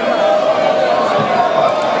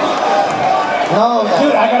 No,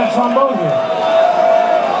 Dude, I got a trombone here.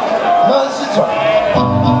 No, this is alright.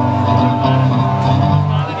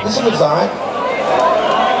 This looks alright.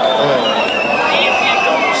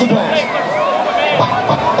 Super.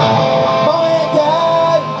 Mom and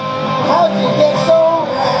Dad, how'd you get so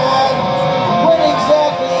mad? When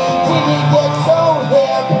exactly did you get so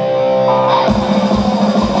hip?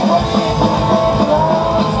 What did you do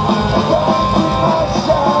wrong? Going to my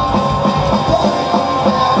shows, telling me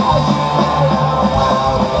that I should get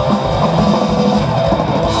around.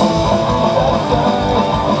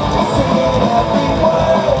 Just singing every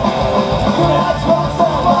word. You're not supposed to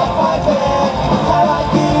like my band. I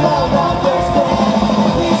like you, I don't understand.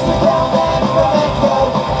 Please put down that flamenco.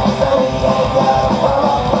 So we ain't got a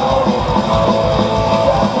problem.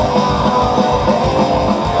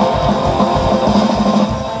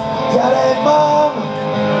 Dad and Mom,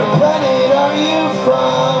 what planet are you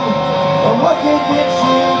from? And what could get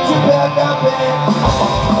you to back up and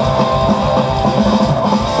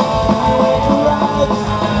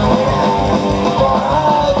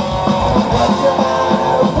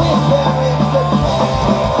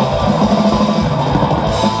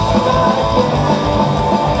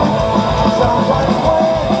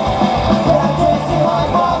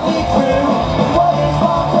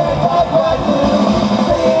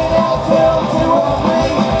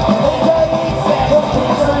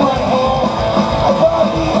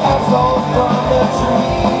from the tree.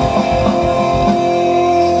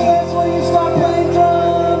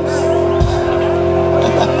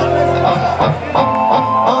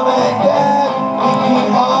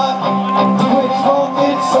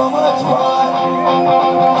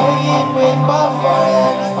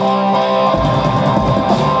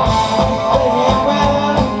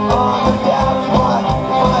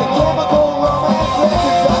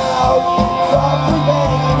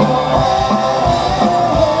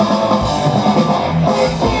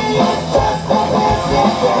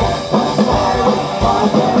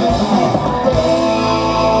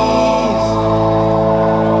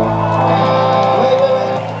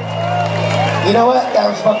 You know what? That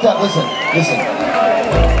was fucked up. Listen.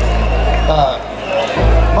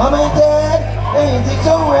 Mom and Dad, anything's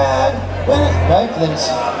so rad. Right? Then it's,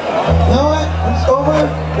 you know what? When it's over,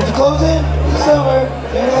 it's closing, it's over.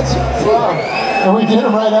 Yeah, that's it. Wow. And we did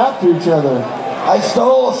them right after each other. I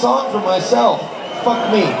stole a song from myself. Fuck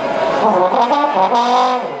me.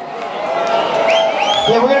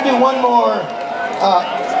 Yeah, we're gonna do one more. One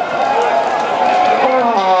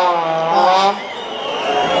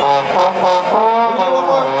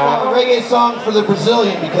more reggae song for the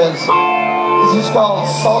Brazilian because this is called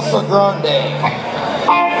Salsa Grande.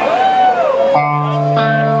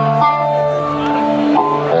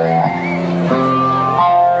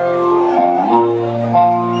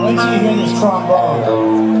 Wait till you hear this trombone.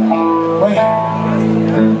 Wait.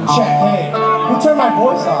 Check, hey. Who turned my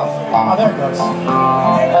voice off? Oh, there it goes.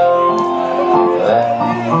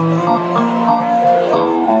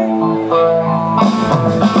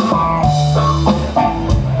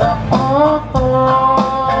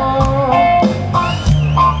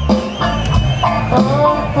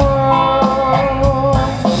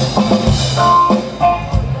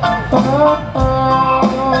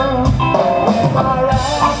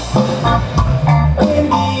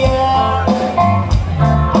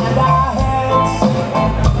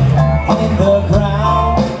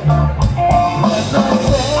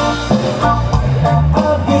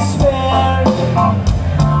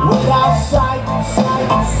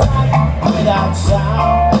 Without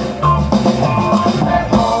sound.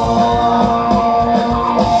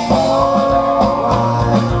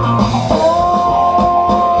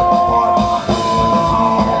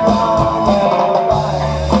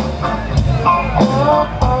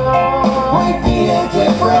 We beat a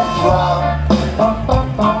different drum.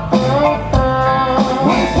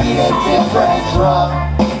 We beat a different drum.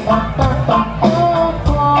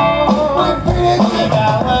 We beat it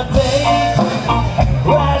validate,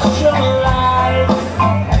 rationalize,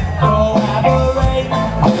 collaborate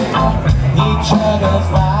each other's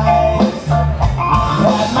lives.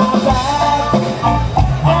 Had my back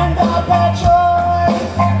and a bad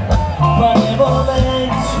choice,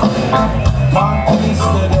 benevolent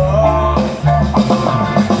conquistador.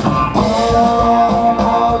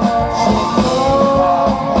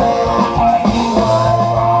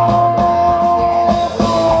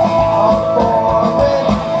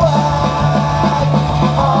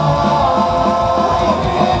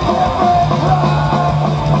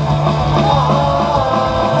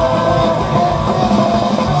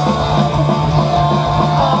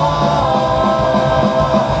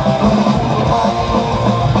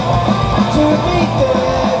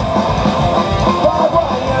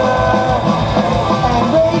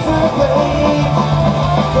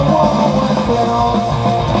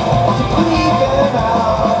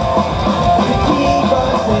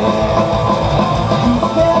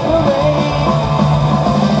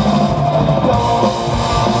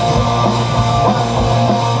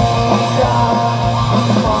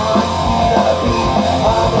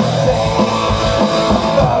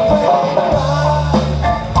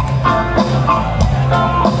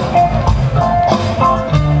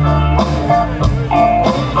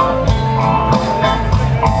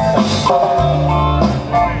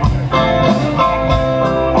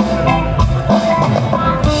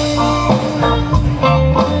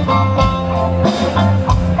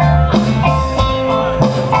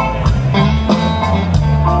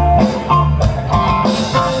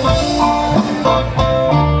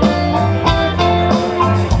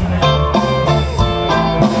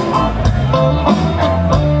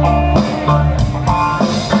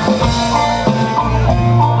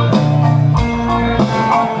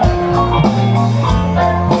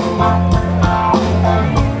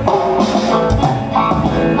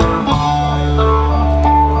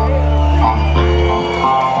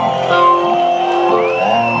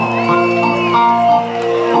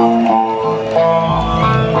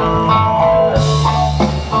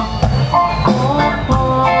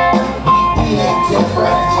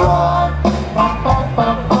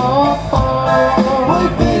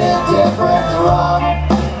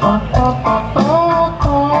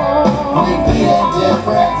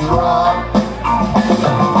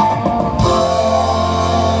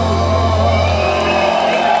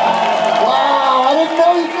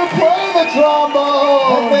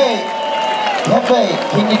 Pepe,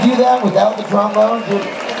 can you do that without the trombone? I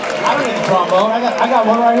don't need the trombone. I got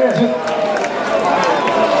one right here.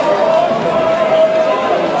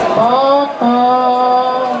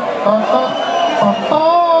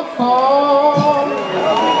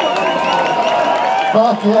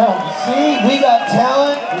 Fuck yeah. See, we got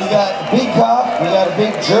talent, we got a big cop, we got a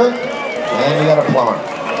big jerk, and we got a plumber.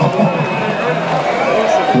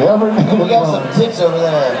 If you ever need We got one. some tits over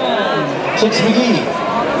there. Chicks McGee.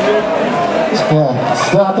 Yeah,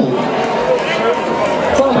 stop it.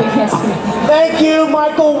 It's only we can't see. Thank you,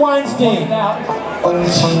 Michael Weinstein.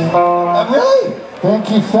 Really? Thank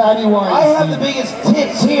you, Fatty Weinstein. I have the biggest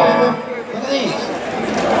tits here. Look at these.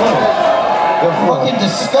 They're fucking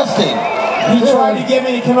disgusting. He tried to get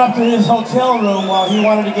me to come up to his hotel room while he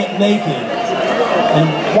wanted to get naked.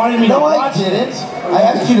 And wanted me to No, I watch it. didn't. I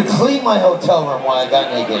asked you to clean my hotel room while I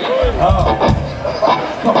got naked. Oh.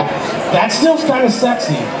 That still kind of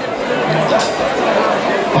sexy.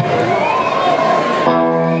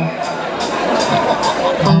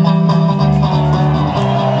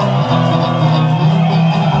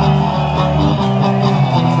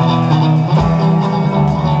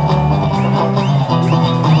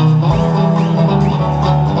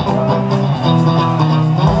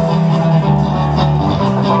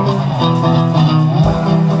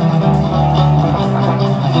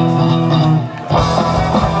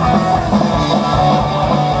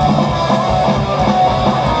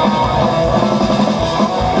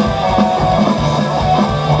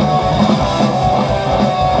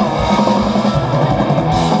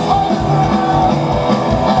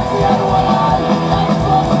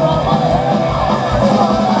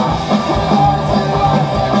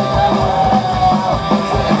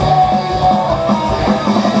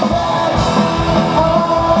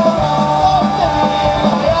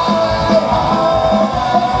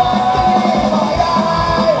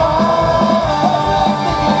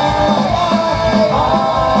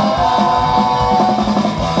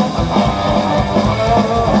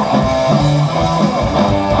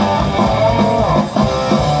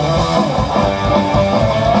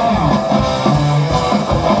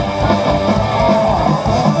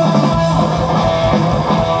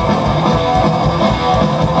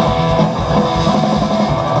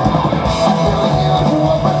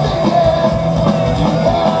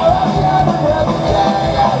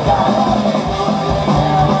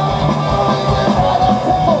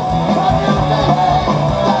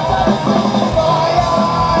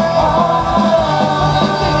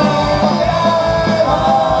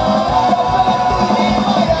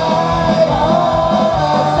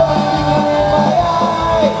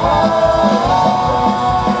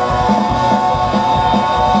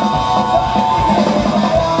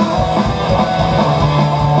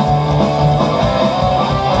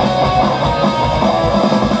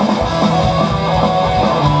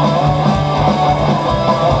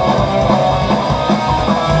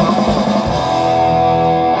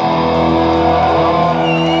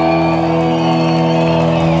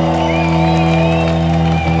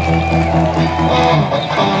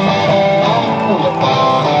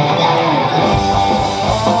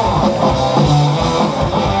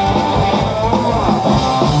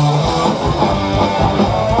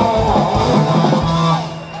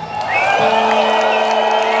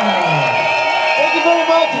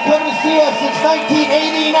 see us since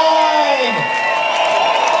 1989.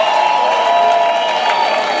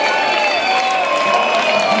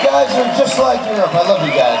 You guys are just like Europe. I love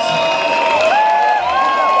you guys.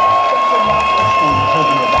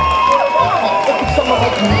 Someone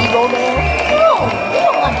like me go there? No, we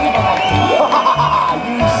don't want people like you.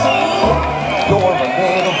 You see? You're a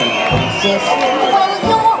little bit racist. Well,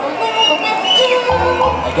 you're a little bit too.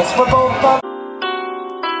 I guess we're both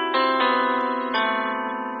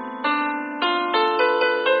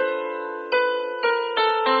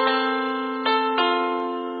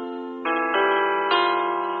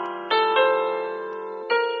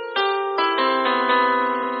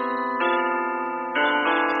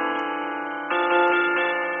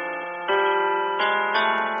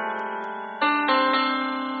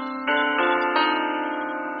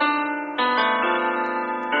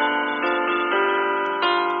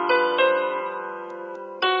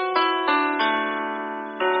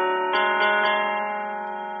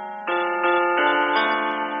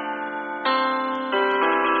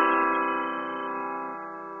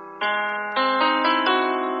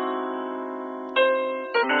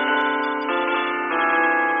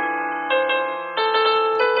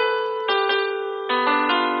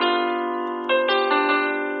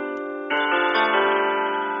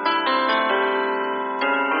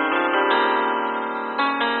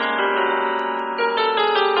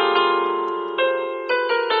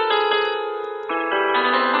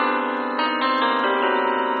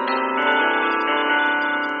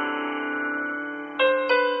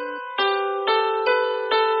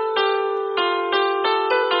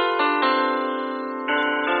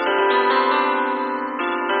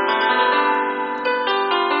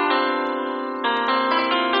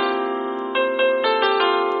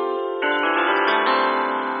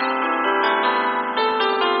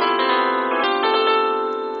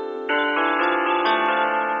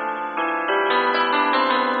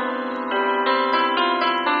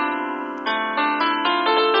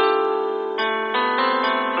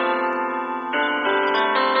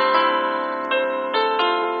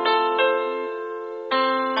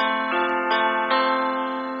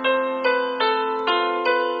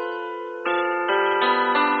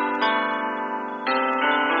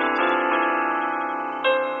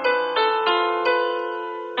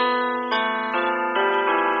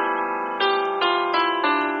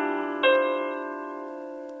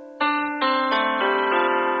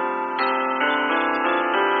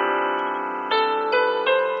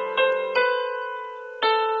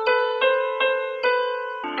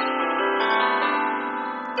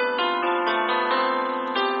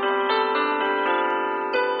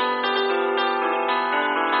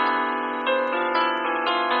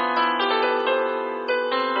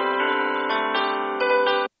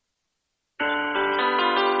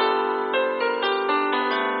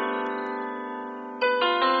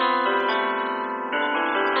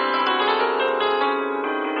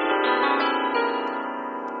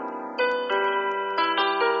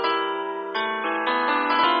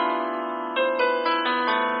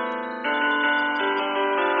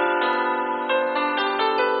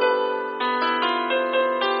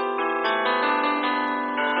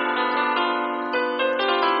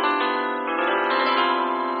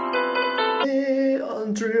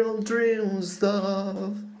real dream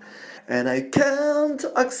stuff. And I can't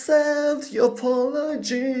accept your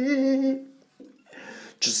apology.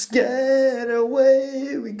 Just get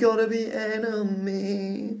away, we gotta be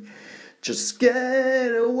enemy. Just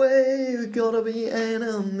get away, we gotta be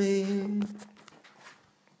enemy.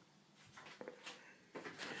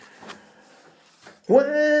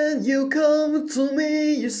 When you come to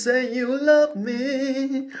me, you say you love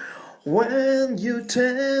me. When you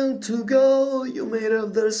tend to go, you made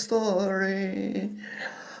up the story.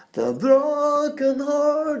 The broken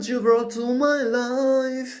heart you brought to my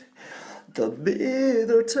life, the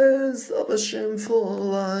bitter taste of a shameful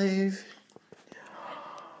life.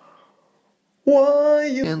 Why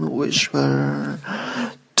you can whisper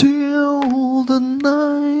till the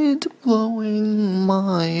night, blowing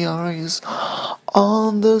my eyes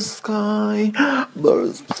on the sky,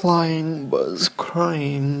 birds flying, birds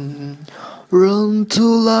crying. Run to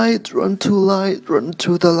light, run to light, run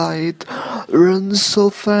to the light. Run so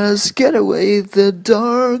fast, get away the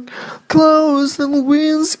dark. Clouds and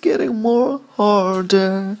winds getting more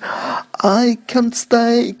harder. I can't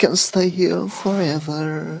stay here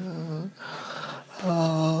forever.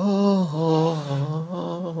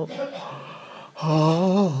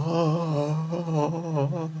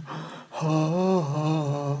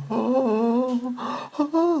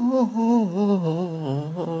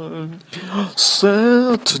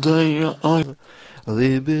 Saturday I'm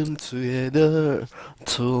living together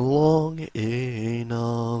too long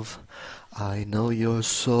enough. I know your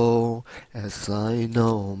soul as I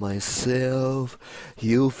know myself.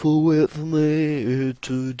 You fool with me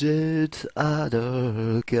to date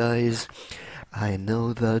other guys. I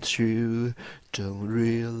know that you don't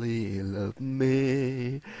really love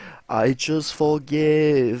me. I just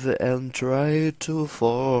forgive and try to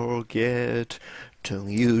forget. Don't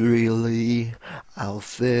you really? Our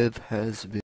faith has been